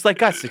people just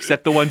like us,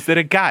 except the ones that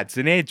are gods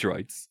and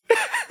androids.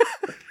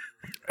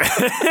 All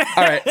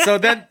right, so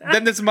then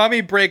this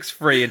mummy breaks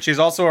free, and she's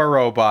also a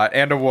robot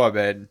and a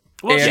woman.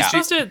 Well,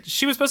 and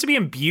she was supposed to be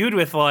imbued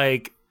with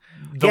like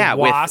the Yeah,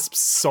 Wasp's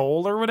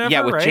soul or whatever.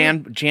 Yeah, with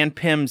right? Jan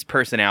Pym's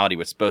personality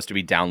was supposed to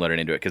be downloaded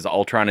into it because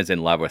Ultron is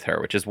in love with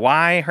her, which is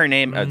why her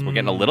name, we're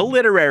getting a little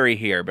literary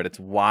here, but it's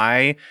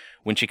why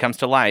when she comes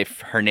to life,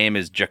 her name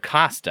is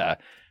Jocasta,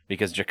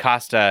 because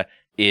Jocasta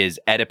is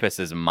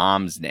Oedipus's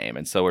mom's name.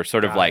 And so we're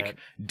sort of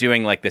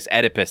doing like this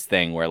Oedipus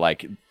thing where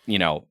like,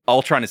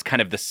 Ultron is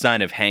kind of the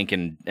son of Hank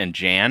and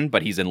Jan,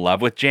 but he's in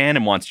love with Jan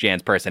and wants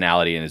Jan's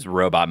personality and his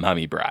robot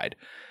mummy bride.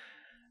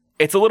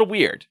 It's a little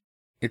weird.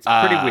 It's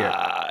pretty weird.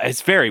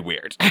 It's very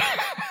weird.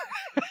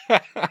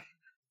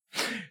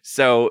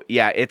 So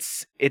yeah,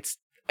 it's.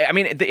 I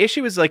mean, the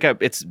issue is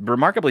it's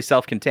remarkably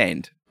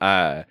self-contained.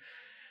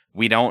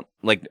 We don't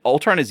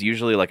Ultron is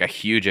usually like a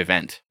huge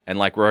event, and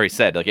like Rory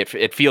said, like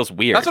it feels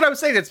weird. That's what I was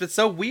saying. It's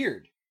so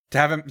weird to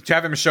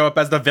have him show up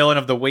as the villain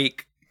of the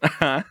week.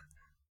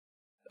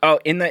 Oh,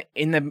 in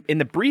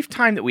the brief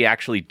time that we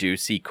actually do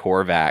see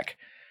Korvac,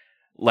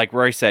 like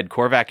Rory said,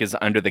 Korvac is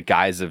under the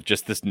guise of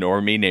just this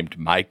normie named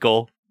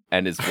Michael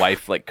and his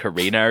wife, like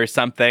Karina or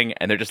something,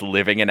 and they're just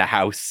living in a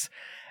house.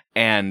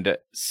 And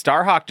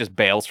Starhawk just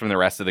bails from the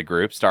rest of the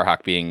group,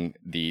 Starhawk being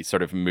the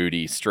sort of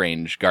moody,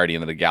 strange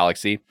guardian of the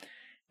galaxy.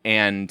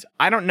 And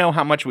I don't know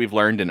how much we've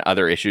learned in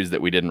other issues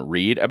that we didn't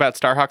read about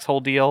Starhawk's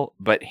whole deal,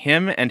 but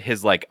him and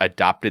his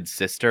adopted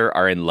sister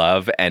are in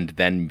love and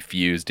then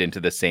fused into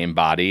the same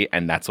body,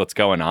 and that's what's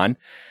going on.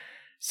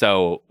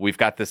 So we've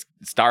got this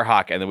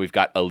Starhawk, and then we've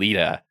got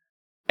Alita,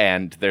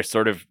 and there's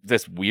sort of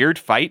this weird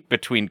fight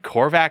between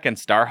Korvac and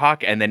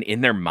Starhawk, and then in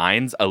their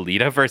minds,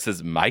 Alita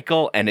versus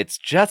Michael, and it's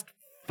just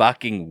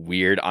fucking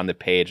weird on the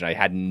page, and I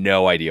had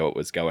no idea what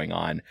was going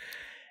on.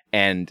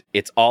 And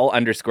it's all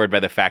underscored by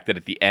the fact that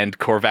at the end,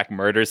 Korvac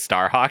murders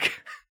Starhawk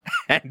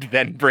and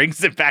then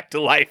brings it back to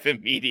life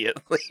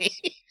immediately.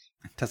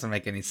 It doesn't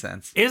make any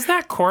sense. Is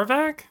that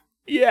Korvac?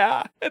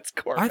 Yeah, it's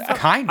Korvac.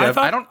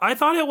 I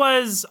thought it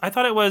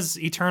was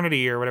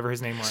Eternity or whatever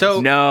his name was. So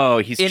no,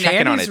 he's in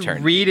checking Andy's on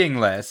Eternity. reading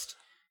list,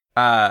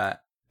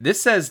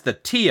 This says the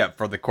tee-up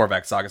for the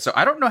Korvac saga. So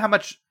I don't know how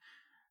much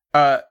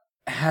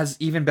has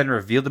even been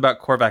revealed about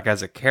Korvac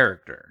as a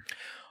character.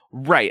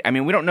 Right. I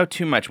mean, we don't know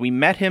too much. We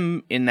met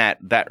him in that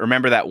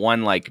remember that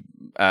one like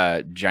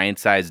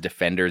giant-sized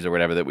Defenders or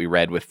whatever that we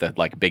read with the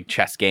like big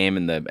chess game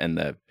and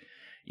the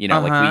you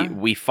know, like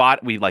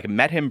we like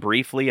met him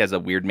briefly as a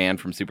weird man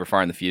from super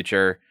far in the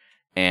future,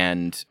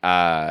 and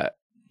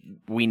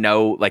we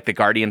know like the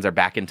Guardians are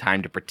back in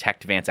time to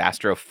protect Vance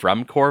Astro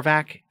from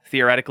Korvac,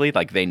 theoretically.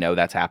 Like they know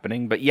that's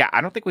happening. But yeah,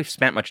 I don't think we've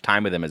spent much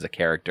time with him as a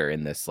character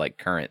in this like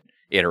current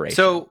iteration.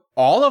 So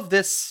all of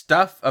this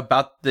stuff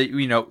about the,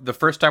 you know, the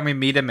first time we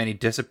meet him and he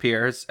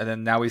disappears, and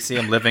then now we see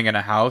him living in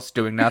a house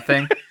doing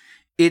nothing.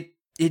 It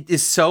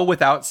is so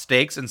without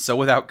stakes and so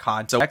without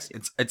context.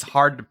 It's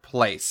hard to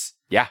place.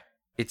 Yeah.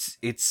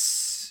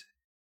 It's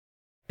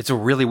a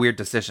really weird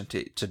decision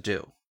to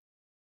do.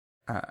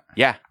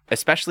 Yeah,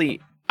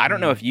 especially I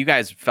don't know if you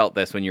guys felt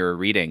this when you were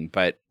reading,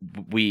 but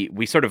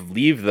we sort of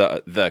leave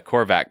the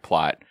Korvac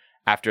plot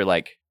after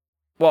like,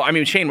 well, I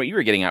mean, Shane, what you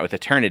were getting at with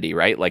Eternity,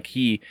 right? Like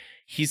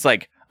he's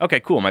like, okay,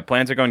 cool, my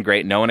plans are going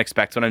great. No one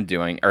expects what I'm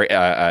doing, or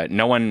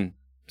no one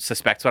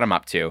suspects what I'm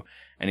up to.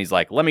 And he's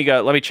like, let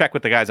me check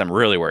with the guys I'm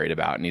really worried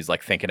about. And he's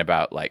like thinking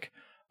about like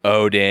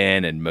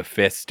Odin and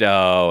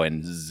Mephisto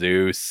and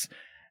Zeus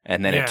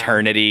and then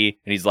Eternity.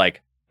 And he's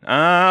like,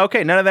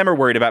 okay, none of them are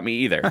worried about me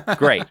either.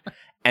 Great.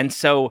 And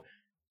so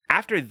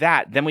after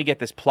that, then we get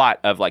this plot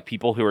of like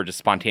people who are just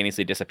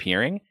spontaneously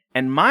disappearing.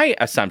 And my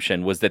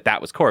assumption was that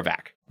was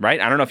Korvac,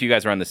 right? I don't know if you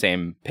guys are on the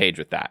same page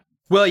with that.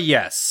 Well,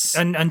 yes.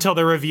 Until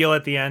the reveal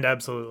at the end,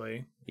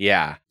 absolutely.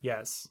 Yeah.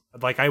 Yes.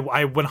 Like I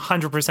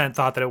 100%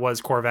 thought that it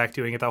was Korvac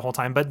doing it the whole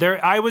time. But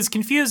I was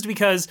confused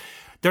because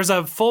there's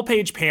a full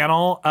page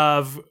panel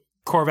of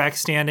Korvac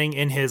standing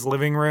in his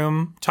living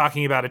room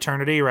talking about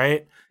Eternity,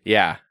 right?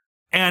 Yeah.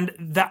 And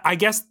that, I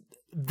guess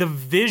the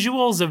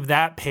visuals of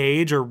that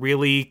page are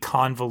really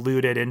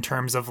convoluted in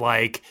terms of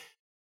like,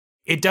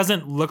 it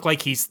doesn't look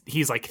like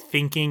he's like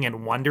thinking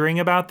and wondering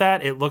about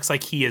that. It looks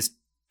like he is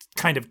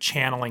kind of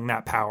channeling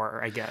that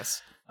power, I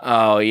guess.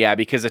 Oh, yeah,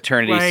 because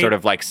Eternity is sort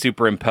of like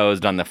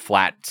superimposed on the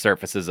flat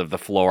surfaces of the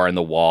floor and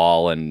the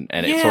wall, and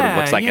it sort of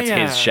looks like it's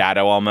his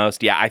shadow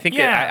almost. Yeah, I think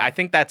I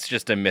think that's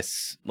just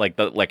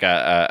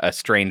a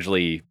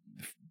strangely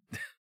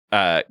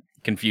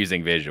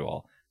confusing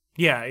visual.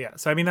 Yeah.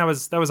 So I mean that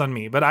was on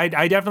me, but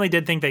I definitely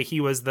did think that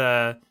he was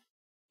the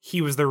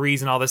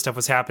reason all this stuff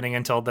was happening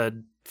until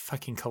the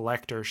fucking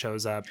Collector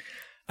shows up.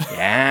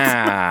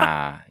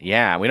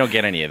 Yeah. We don't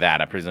get any of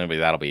that. Presumably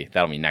that'll be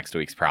next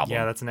week's problem.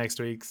 Yeah, that's next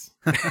week's.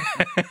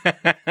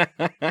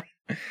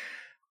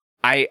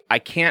 I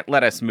can't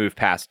let us move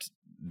past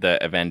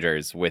the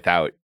Avengers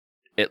without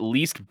at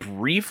least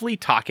briefly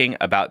talking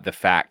about the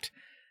fact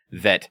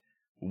that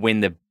when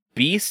the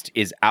Beast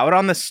is out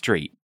on the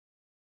street,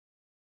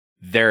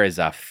 there is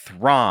a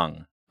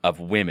throng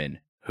of women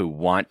who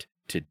want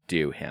to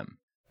do him.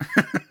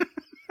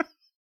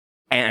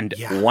 And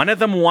one of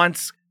them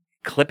wants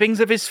clippings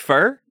of his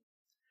fur.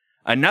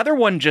 Another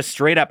one just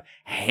straight up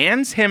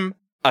hands him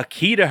a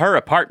key to her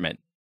apartment.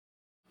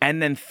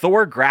 And then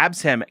Thor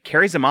grabs him,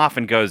 carries him off,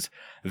 and goes,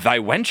 "Thy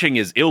wenching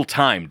is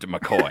ill-timed,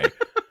 McCoy."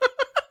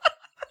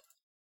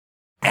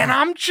 And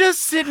I'm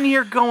just sitting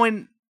here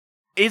going,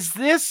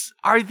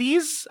 are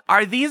these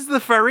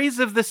the furries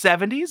of the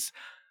 70s?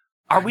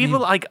 We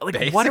like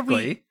basically. What are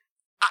we?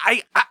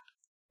 I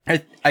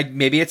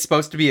maybe it's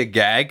supposed to be a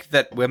gag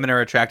that women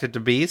are attracted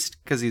to Beast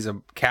because he's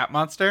a cat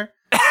monster.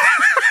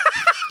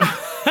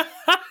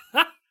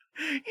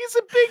 He's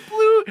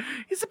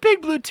a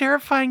big blue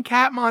terrifying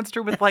cat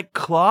monster with like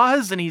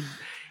claws, and he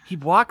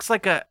walks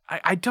like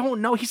I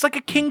don't know. He's like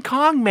a King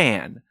Kong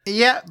man.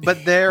 Yeah,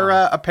 but they're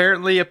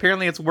apparently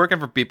it's working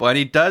for people, and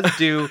he does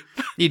do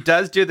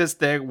this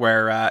thing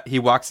where he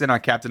walks in on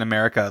Captain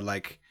America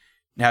like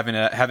having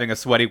a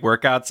sweaty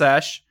workout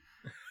sesh,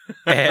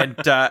 and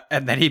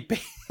then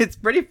it's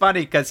pretty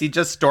funny because he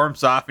just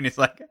storms off and he's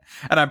like,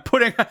 and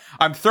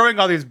I'm throwing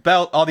all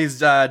these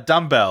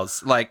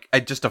dumbbells like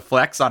just to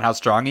flex on how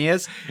strong he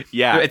is.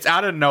 Yeah, it's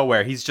out of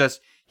nowhere.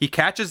 He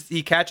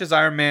catches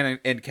Iron Man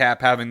and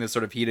Cap having this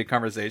sort of heated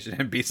conversation,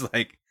 and Beast's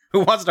like,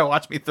 "Who wants to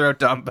watch me throw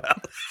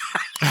dumbbells?"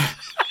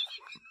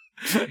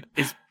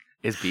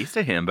 Is Beast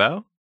a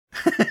himbo?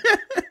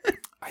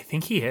 I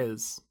think he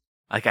is.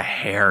 Like a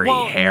hairy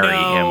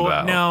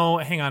himbo. No,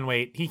 hang on,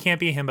 wait. He can't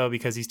be a himbo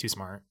because he's too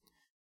smart.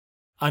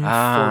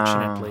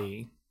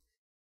 Unfortunately.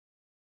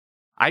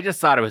 I just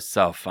thought it was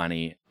so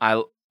funny.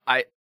 I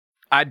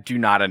do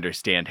not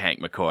understand Hank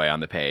McCoy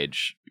on the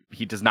page.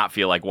 He does not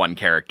feel like one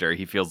character.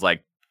 He feels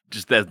like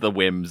just as the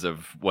whims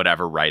of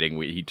whatever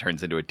writing he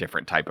turns into a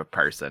different type of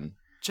person.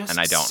 And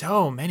I don't.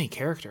 So many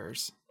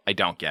characters. I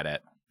don't get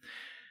it.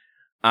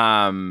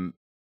 And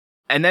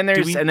then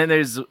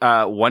there's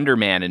Wonder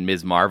Man and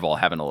Ms. Marvel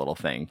having a little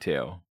thing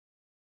too.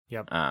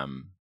 Yep.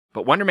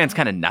 But Wonder Man's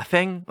kind of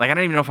nothing. Like I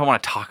don't even know if I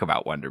want to talk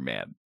about Wonder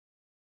Man.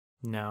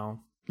 No.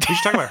 We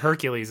should talk about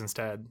Hercules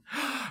instead.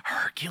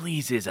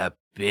 Hercules is a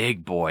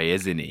big boy,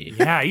 isn't he?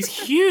 Yeah, he's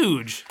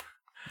huge.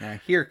 Now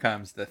here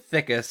comes the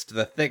thickest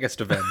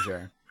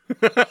Avenger.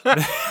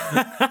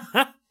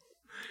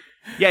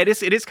 Yeah,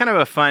 it is kind of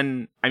a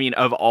fun, I mean,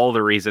 of all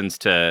the reasons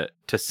to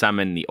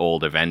summon the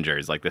old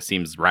Avengers, like this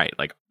seems right.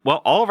 Like,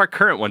 well, all of our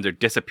current ones are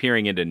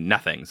disappearing into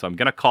nothing. So I'm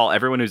going to call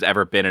everyone who's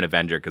ever been an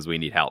Avenger because we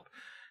need help.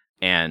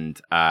 And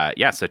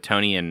so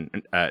Tony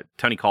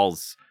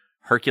calls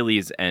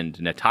Hercules and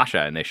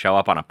Natasha, and they show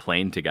up on a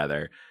plane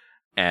together.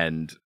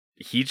 And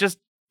he's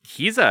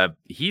a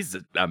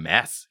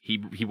mess.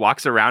 He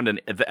walks around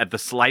and at the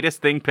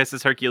slightest thing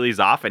pisses Hercules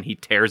off, and he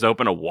tears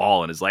open a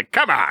wall and is like,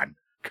 come on,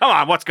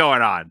 what's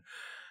going on?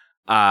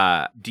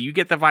 Do you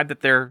get the vibe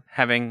that they're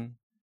having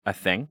a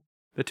thing,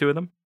 the two of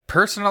them?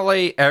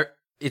 Personally,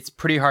 it's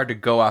pretty hard to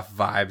go off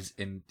vibes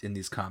in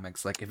these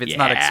comics. Like, if it's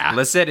not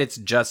explicit, it's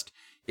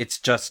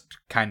just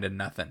kind of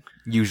nothing,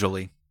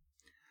 usually.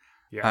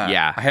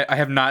 I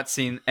have not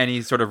seen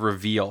any sort of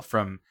reveal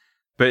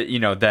but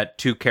that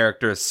two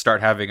characters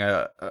start having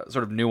a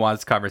sort of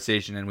nuanced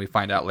conversation, and we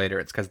find out later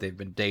it's because they've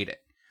been dating.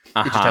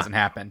 It just hasn't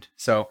happened.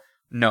 So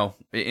no,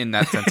 in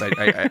that sense,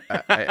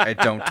 I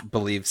don't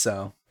believe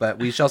so. But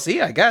we shall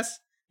see, I guess.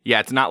 Yeah,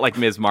 it's not like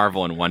Ms.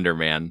 Marvel and Wonder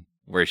Man,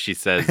 where she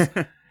says,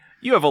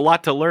 you have a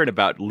lot to learn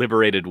about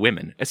liberated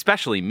women,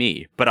 especially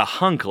me, but a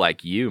hunk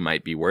like you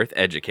might be worth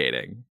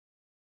educating.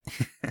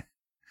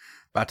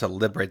 About to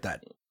liberate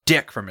that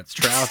dick from its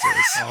trousers.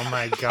 Oh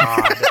my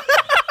God.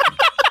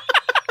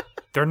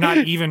 They're not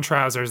even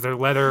trousers. They're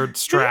leather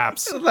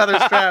straps. Leather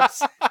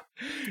straps.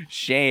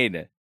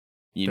 Shane,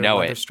 They're know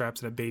leather it.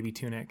 straps and a baby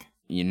tunic.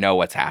 You know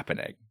what's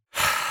happening.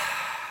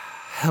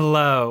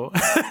 Hello.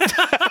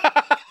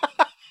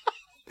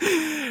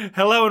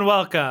 Hello and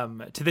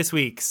welcome to this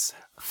week's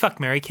Fuck,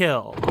 Marry,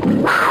 Kill,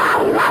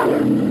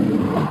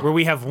 where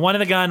we have one in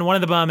the gun, one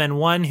in the bum, and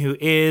one who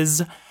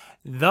is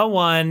the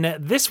one.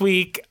 This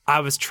week, I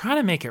was trying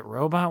to make it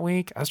Robot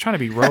Week. I was trying to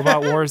be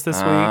Robot Wars this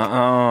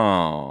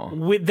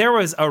week. There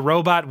was a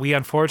robot we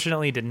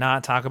unfortunately did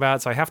not talk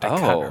about, so I have to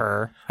cut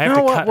her. I have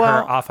to cut her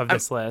off of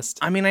this list.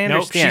 I mean, I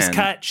understand.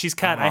 Nope, she's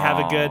cut.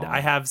 I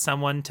have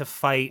someone to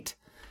fight.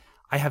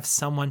 I have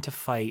someone to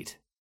fight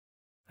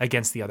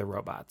against the other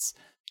robots.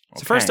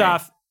 So first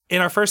off,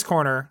 in our first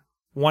corner,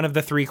 one of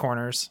the three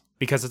corners,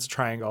 because it's a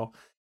triangle,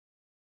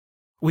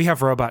 we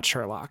have Robot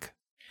Sherlock.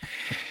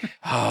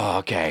 Oh,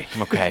 okay.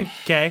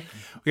 Okay.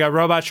 We got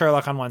Robot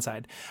Sherlock on one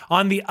side.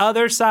 On the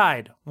other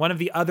side, one of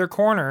the other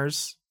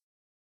corners,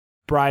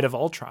 Bride of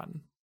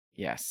Ultron.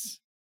 Yes.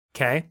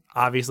 Okay.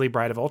 Obviously,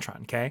 Bride of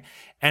Ultron. Okay.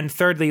 And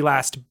thirdly,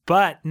 last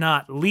but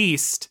not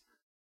least,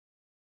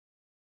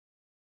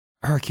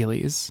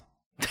 Hercules.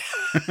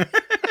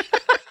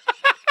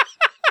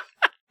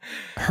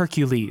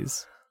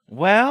 Hercules.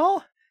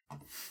 Well,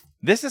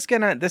 this is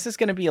gonna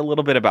be a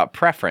little bit about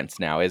preference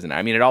now, isn't it?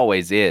 I mean, it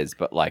always is,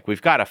 but like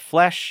we've got a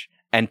flesh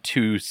and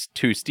two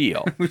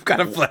steel. We've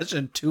got a flesh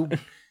and two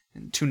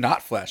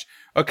not flesh.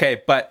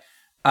 Okay, but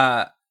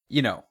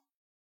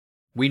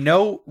we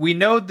know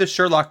the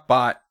Sherlock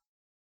bot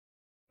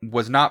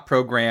was not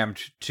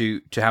programmed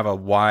to have a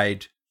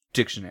wide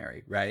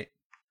dictionary, right?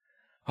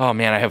 Oh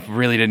man, I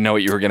really didn't know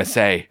what you were gonna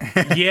say.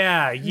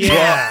 Yeah.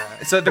 Well,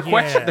 so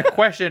the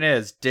question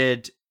is,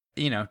 did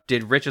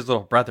Rich's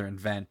little brother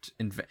invent?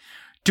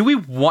 Do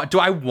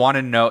I want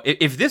to know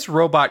if this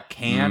robot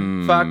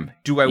can fuck?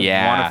 Do I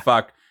want to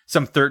fuck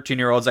some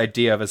 13-year-old's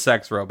idea of a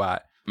sex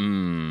robot?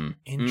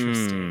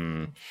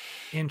 Interesting.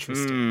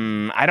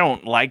 I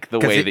don't like the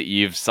way that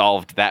you've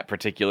solved that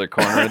particular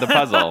corner of the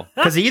puzzle.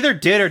 Because he either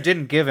did or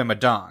didn't give him a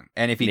dong,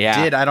 and if he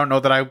did, I don't know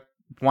that I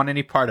want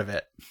any part of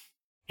it.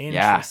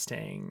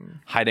 Interesting. Yeah.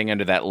 Hiding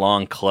under that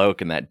long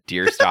cloak and that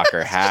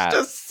deerstalker hat.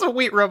 Just a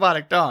sweet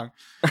robotic dong.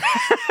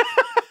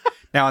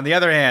 Now, on the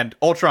other hand,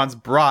 Ultron's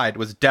bride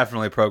was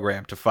definitely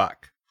programmed to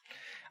fuck.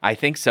 I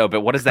think so, but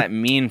what does that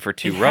mean for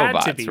two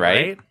robots, to be,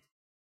 right?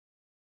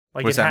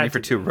 Like, what does that mean for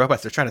two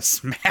robots? They're trying to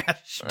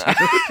smash.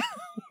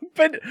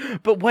 But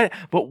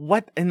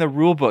what in the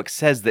rule book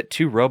says that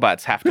two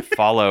robots have to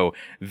follow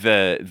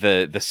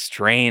the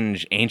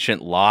strange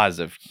ancient laws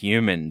of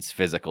humans'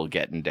 physical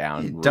getting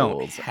down rules?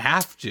 Don't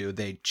have to.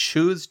 They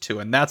choose to,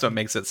 and that's what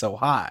makes it so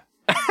hot.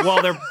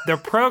 Well, they're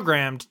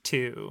programmed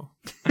to.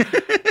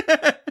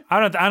 I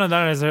don't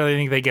necessarily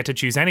think they get to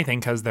choose anything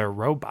because they're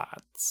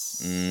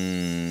robots.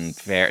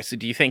 Fair. So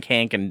do you think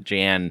Hank and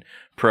Jan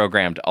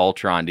programmed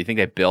Ultron? Do you think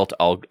they built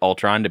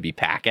Ultron to be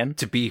packing?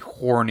 To be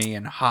horny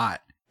and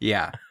hot.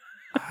 Yeah.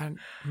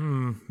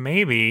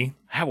 Maybe.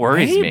 That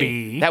worries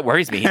me. That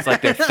worries me. He's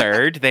like their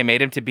third. They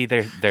made him to be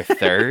their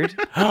third.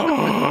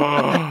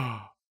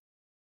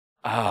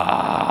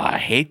 I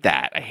hate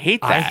that.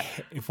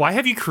 Why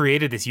have you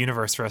created this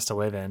universe for us to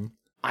live in?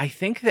 I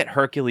think that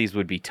Hercules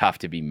would be tough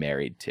to be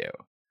married to.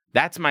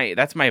 That's my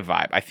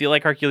vibe. I feel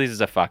like Hercules is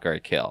a fuck or a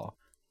kill.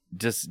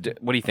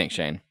 What do you think,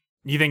 Shane?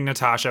 You think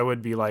Natasha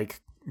would be like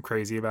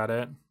crazy about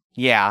it?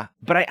 Yeah,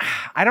 but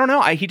I don't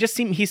know.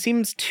 He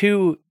seems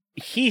too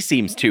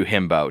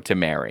himbo to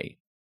marry.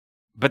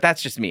 But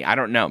that's just me. I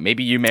don't know.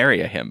 Maybe you marry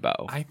a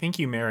himbo. I think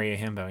you marry a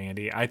himbo,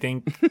 Andy. I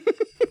think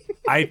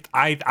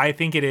I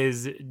think it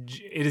is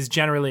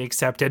generally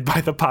accepted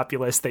by the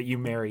populace that you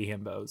marry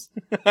himbos.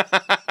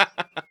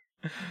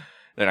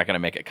 They're not going to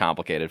make it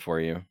complicated for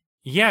you.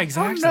 Yeah,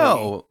 exactly. Oh,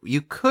 no,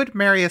 you could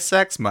marry a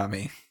sex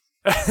mummy.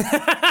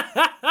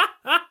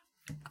 I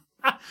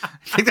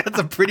think that's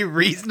a pretty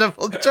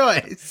reasonable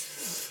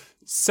choice.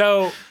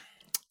 So,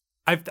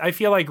 I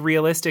feel like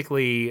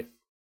realistically,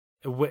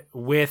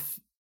 with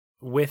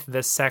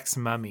the sex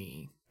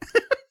mummy,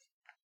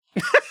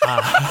 that's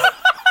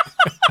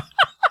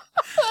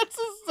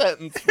a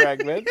sentence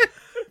fragment.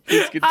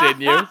 Please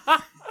continue.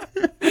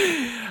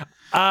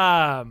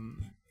 I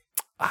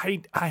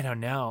don't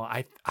know.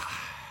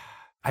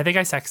 I think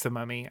I sex the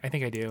mummy. I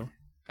think I do.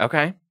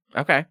 Okay.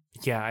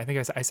 Yeah, I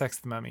think I sex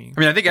the mummy. I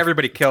mean, I think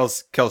everybody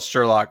kills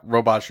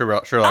robot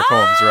Sherlock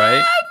Holmes,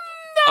 right?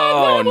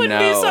 Oh wouldn't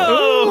be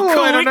so Ooh,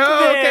 I don't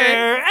know.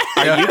 there.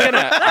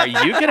 Are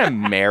you gonna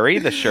marry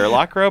the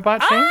Sherlock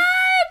robot, Shane?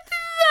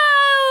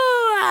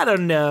 I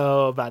don't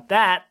know about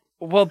that.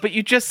 Well, but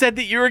you just said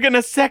that you were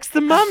gonna sex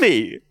the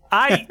mummy.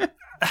 I'm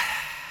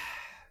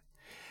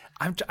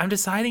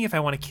deciding if I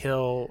want to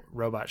kill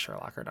robot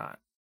Sherlock or not.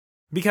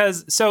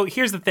 Because so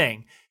here's the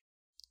thing.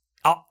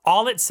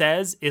 All it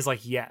says is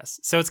like yes.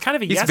 So it's kind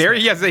of a yes.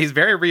 He's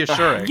very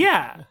reassuring.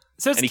 Yeah.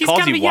 So And he he's calls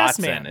kind you of a yes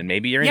Watson, man. and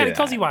maybe you're Yeah, into he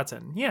calls that. you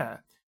Watson. Yeah.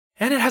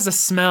 And it has a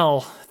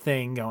smell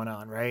thing going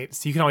on, right?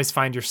 So you can always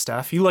find your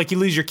stuff. You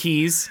lose your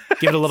keys,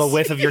 give it a little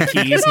whiff of your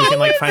keys, and you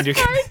can find your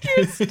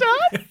stuff.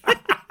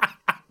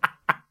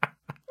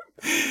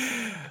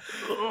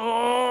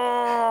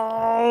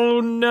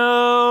 Oh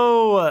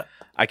no.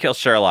 I kill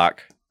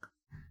Sherlock.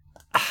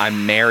 I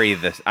marry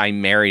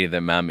the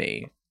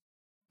mummy,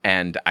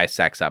 and I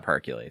sex up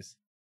Hercules.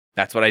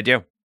 That's what I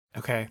do.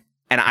 Okay.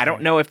 And I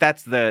don't know if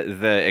that's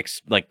the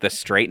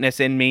straightness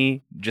in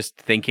me, just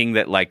thinking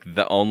that like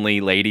the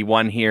only lady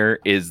one here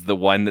is the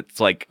one that's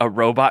like a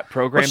robot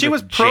programmed. Well, she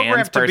was with programmed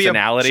Jan's to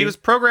personality. she was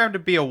programmed to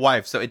be a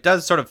wife, so it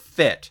does sort of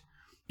fit.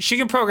 She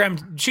can be programmed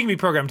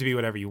to be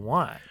whatever you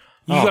want.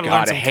 You Oh gotta learn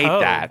God, I some hate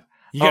code. that.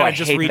 You gotta I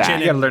just hate reach that. in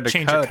You gotta learn and to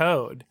change code. your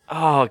code.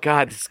 Oh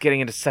God, this is getting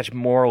into such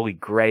morally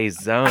gray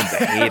zones.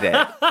 I hate it.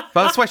 But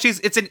that's why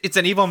it's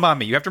an evil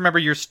mummy. You have to remember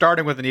you're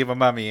starting with an evil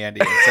mummy,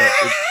 Andy. And so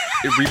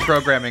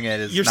reprogramming it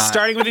is You're not.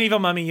 starting with an evil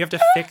mummy. You have to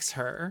fix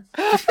her.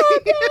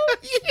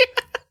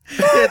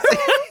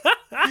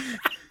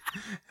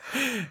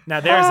 Now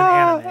there's an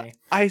anime.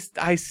 I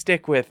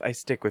stick with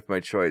my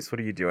choice. What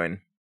are you doing?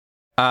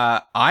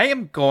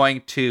 I'm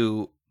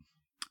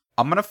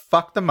gonna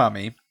fuck the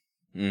mummy,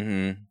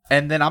 Mm-hmm.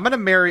 and then I'm gonna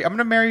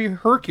marry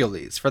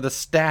Hercules for the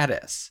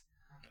status.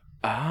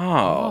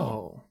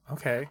 Oh.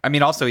 Okay. I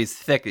mean, also he's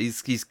thick.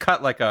 He's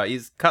cut like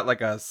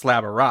a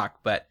slab of rock,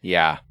 but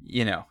Yeah.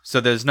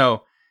 so there's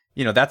no,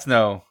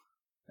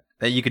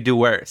 that you could do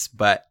worse.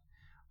 But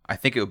I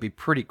think it would be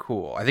pretty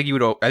cool. I think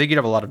you'd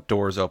have a lot of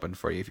doors open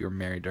for you if you were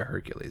married to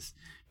Hercules,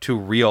 to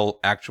real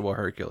actual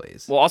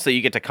Hercules. Well, also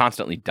you get to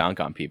constantly dunk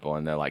on people,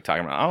 and they're like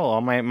talking about, oh,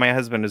 well, my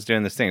husband is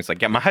doing this thing. It's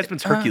like, yeah, my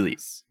husband's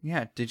Hercules.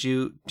 Yeah. Did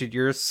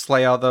yours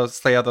slay all those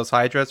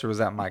hydras, or was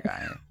that my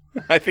guy?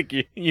 I think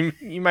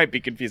you might be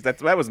confused. That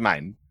was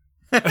mine.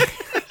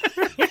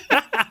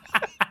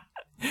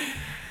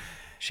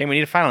 Shane, we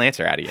need a final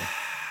answer out of you.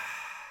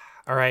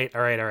 All right.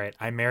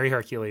 I marry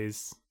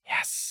Hercules.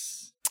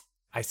 Yes.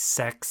 I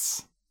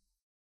sex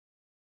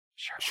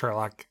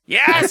Sherlock.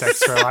 Yes. I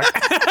sex Sherlock.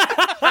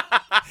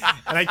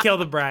 And I kill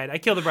the bride.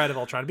 Of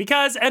Ultron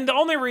and the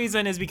only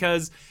reason is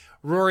because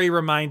Rory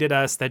reminded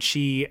us that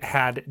she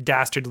had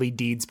dastardly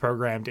deeds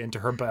programmed into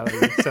her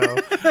belly. So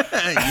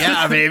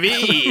Yeah,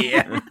 baby.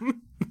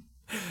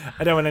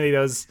 I don't want any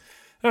of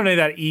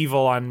that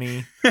evil on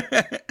me.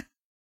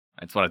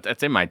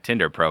 That's in my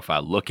Tinder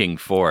profile, looking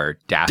for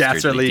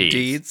dastardly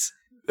deeds.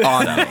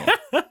 Oh no.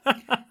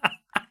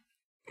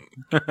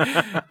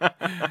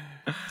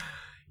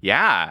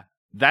 Yeah.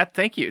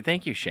 Thank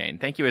you, Shane.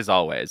 Thank you as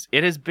always.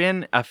 It has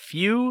been a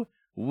few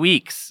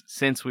weeks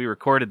since we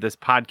recorded this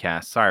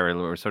podcast. Sorry,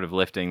 we're sort of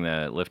lifting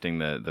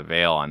the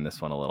veil on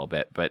this one a little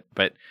bit, but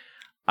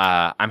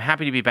I'm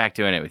happy to be back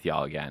doing it with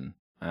y'all again.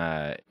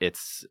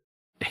 It's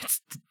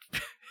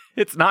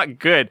not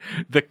good.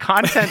 The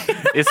content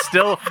is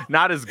still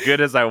not as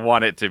good as I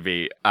want it to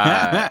be.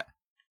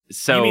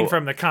 So You mean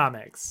from the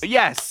comics?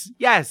 Yes,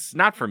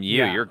 not from you.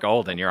 Yeah. You're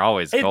golden. You're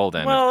always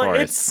golden. Well, of course.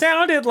 it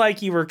sounded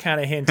like you were kind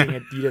of hinting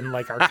at you didn't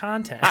like our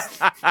content.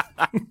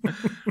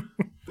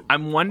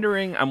 I'm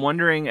wondering,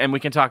 and we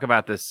can talk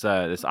about this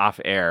off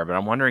air, but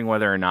I'm wondering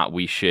whether or not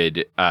we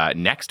should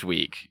next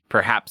week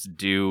perhaps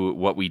do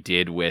what we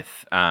did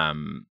with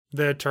The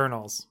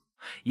Eternals.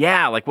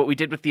 Yeah, like what we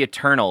did with the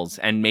Eternals,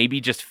 and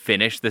maybe just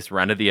finish this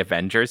run of the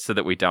Avengers so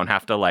that we don't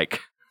have to like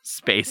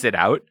space it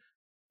out.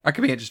 I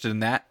could be interested in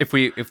that if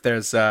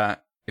it's a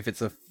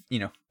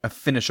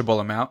finishable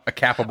amount, a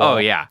capable. Oh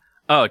yeah.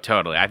 Oh,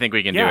 totally. I think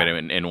we can do it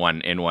in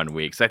 1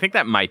 week. So I think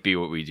that might be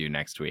what we do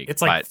next week.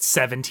 It's like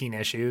 17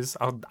 issues.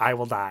 I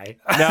will die.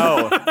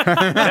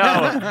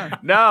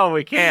 No,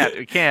 we can't.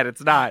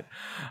 It's not.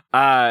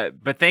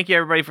 But thank you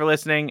everybody for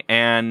listening.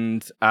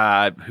 And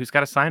who's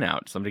got a sign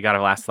out? Somebody got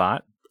a last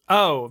thought?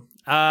 Oh,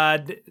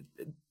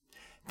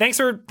 thanks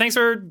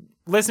for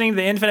listening to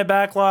the Infinite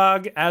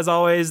Backlog. As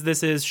always,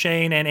 this is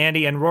Shane and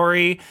Andy and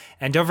Rory.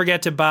 And don't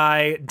forget to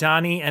buy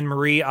Donnie and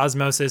Marie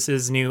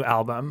Osmosis's new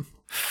album.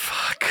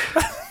 Fuck.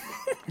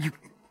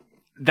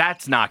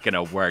 That's not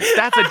gonna work.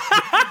 That's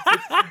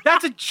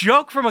a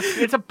joke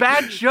it's a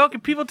bad joke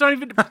and people don't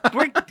even,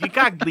 you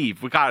gotta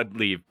leave. We gotta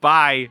leave.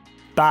 Bye.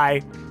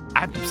 Bye.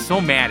 I'm so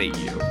mad at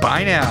you.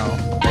 Bye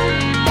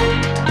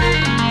now.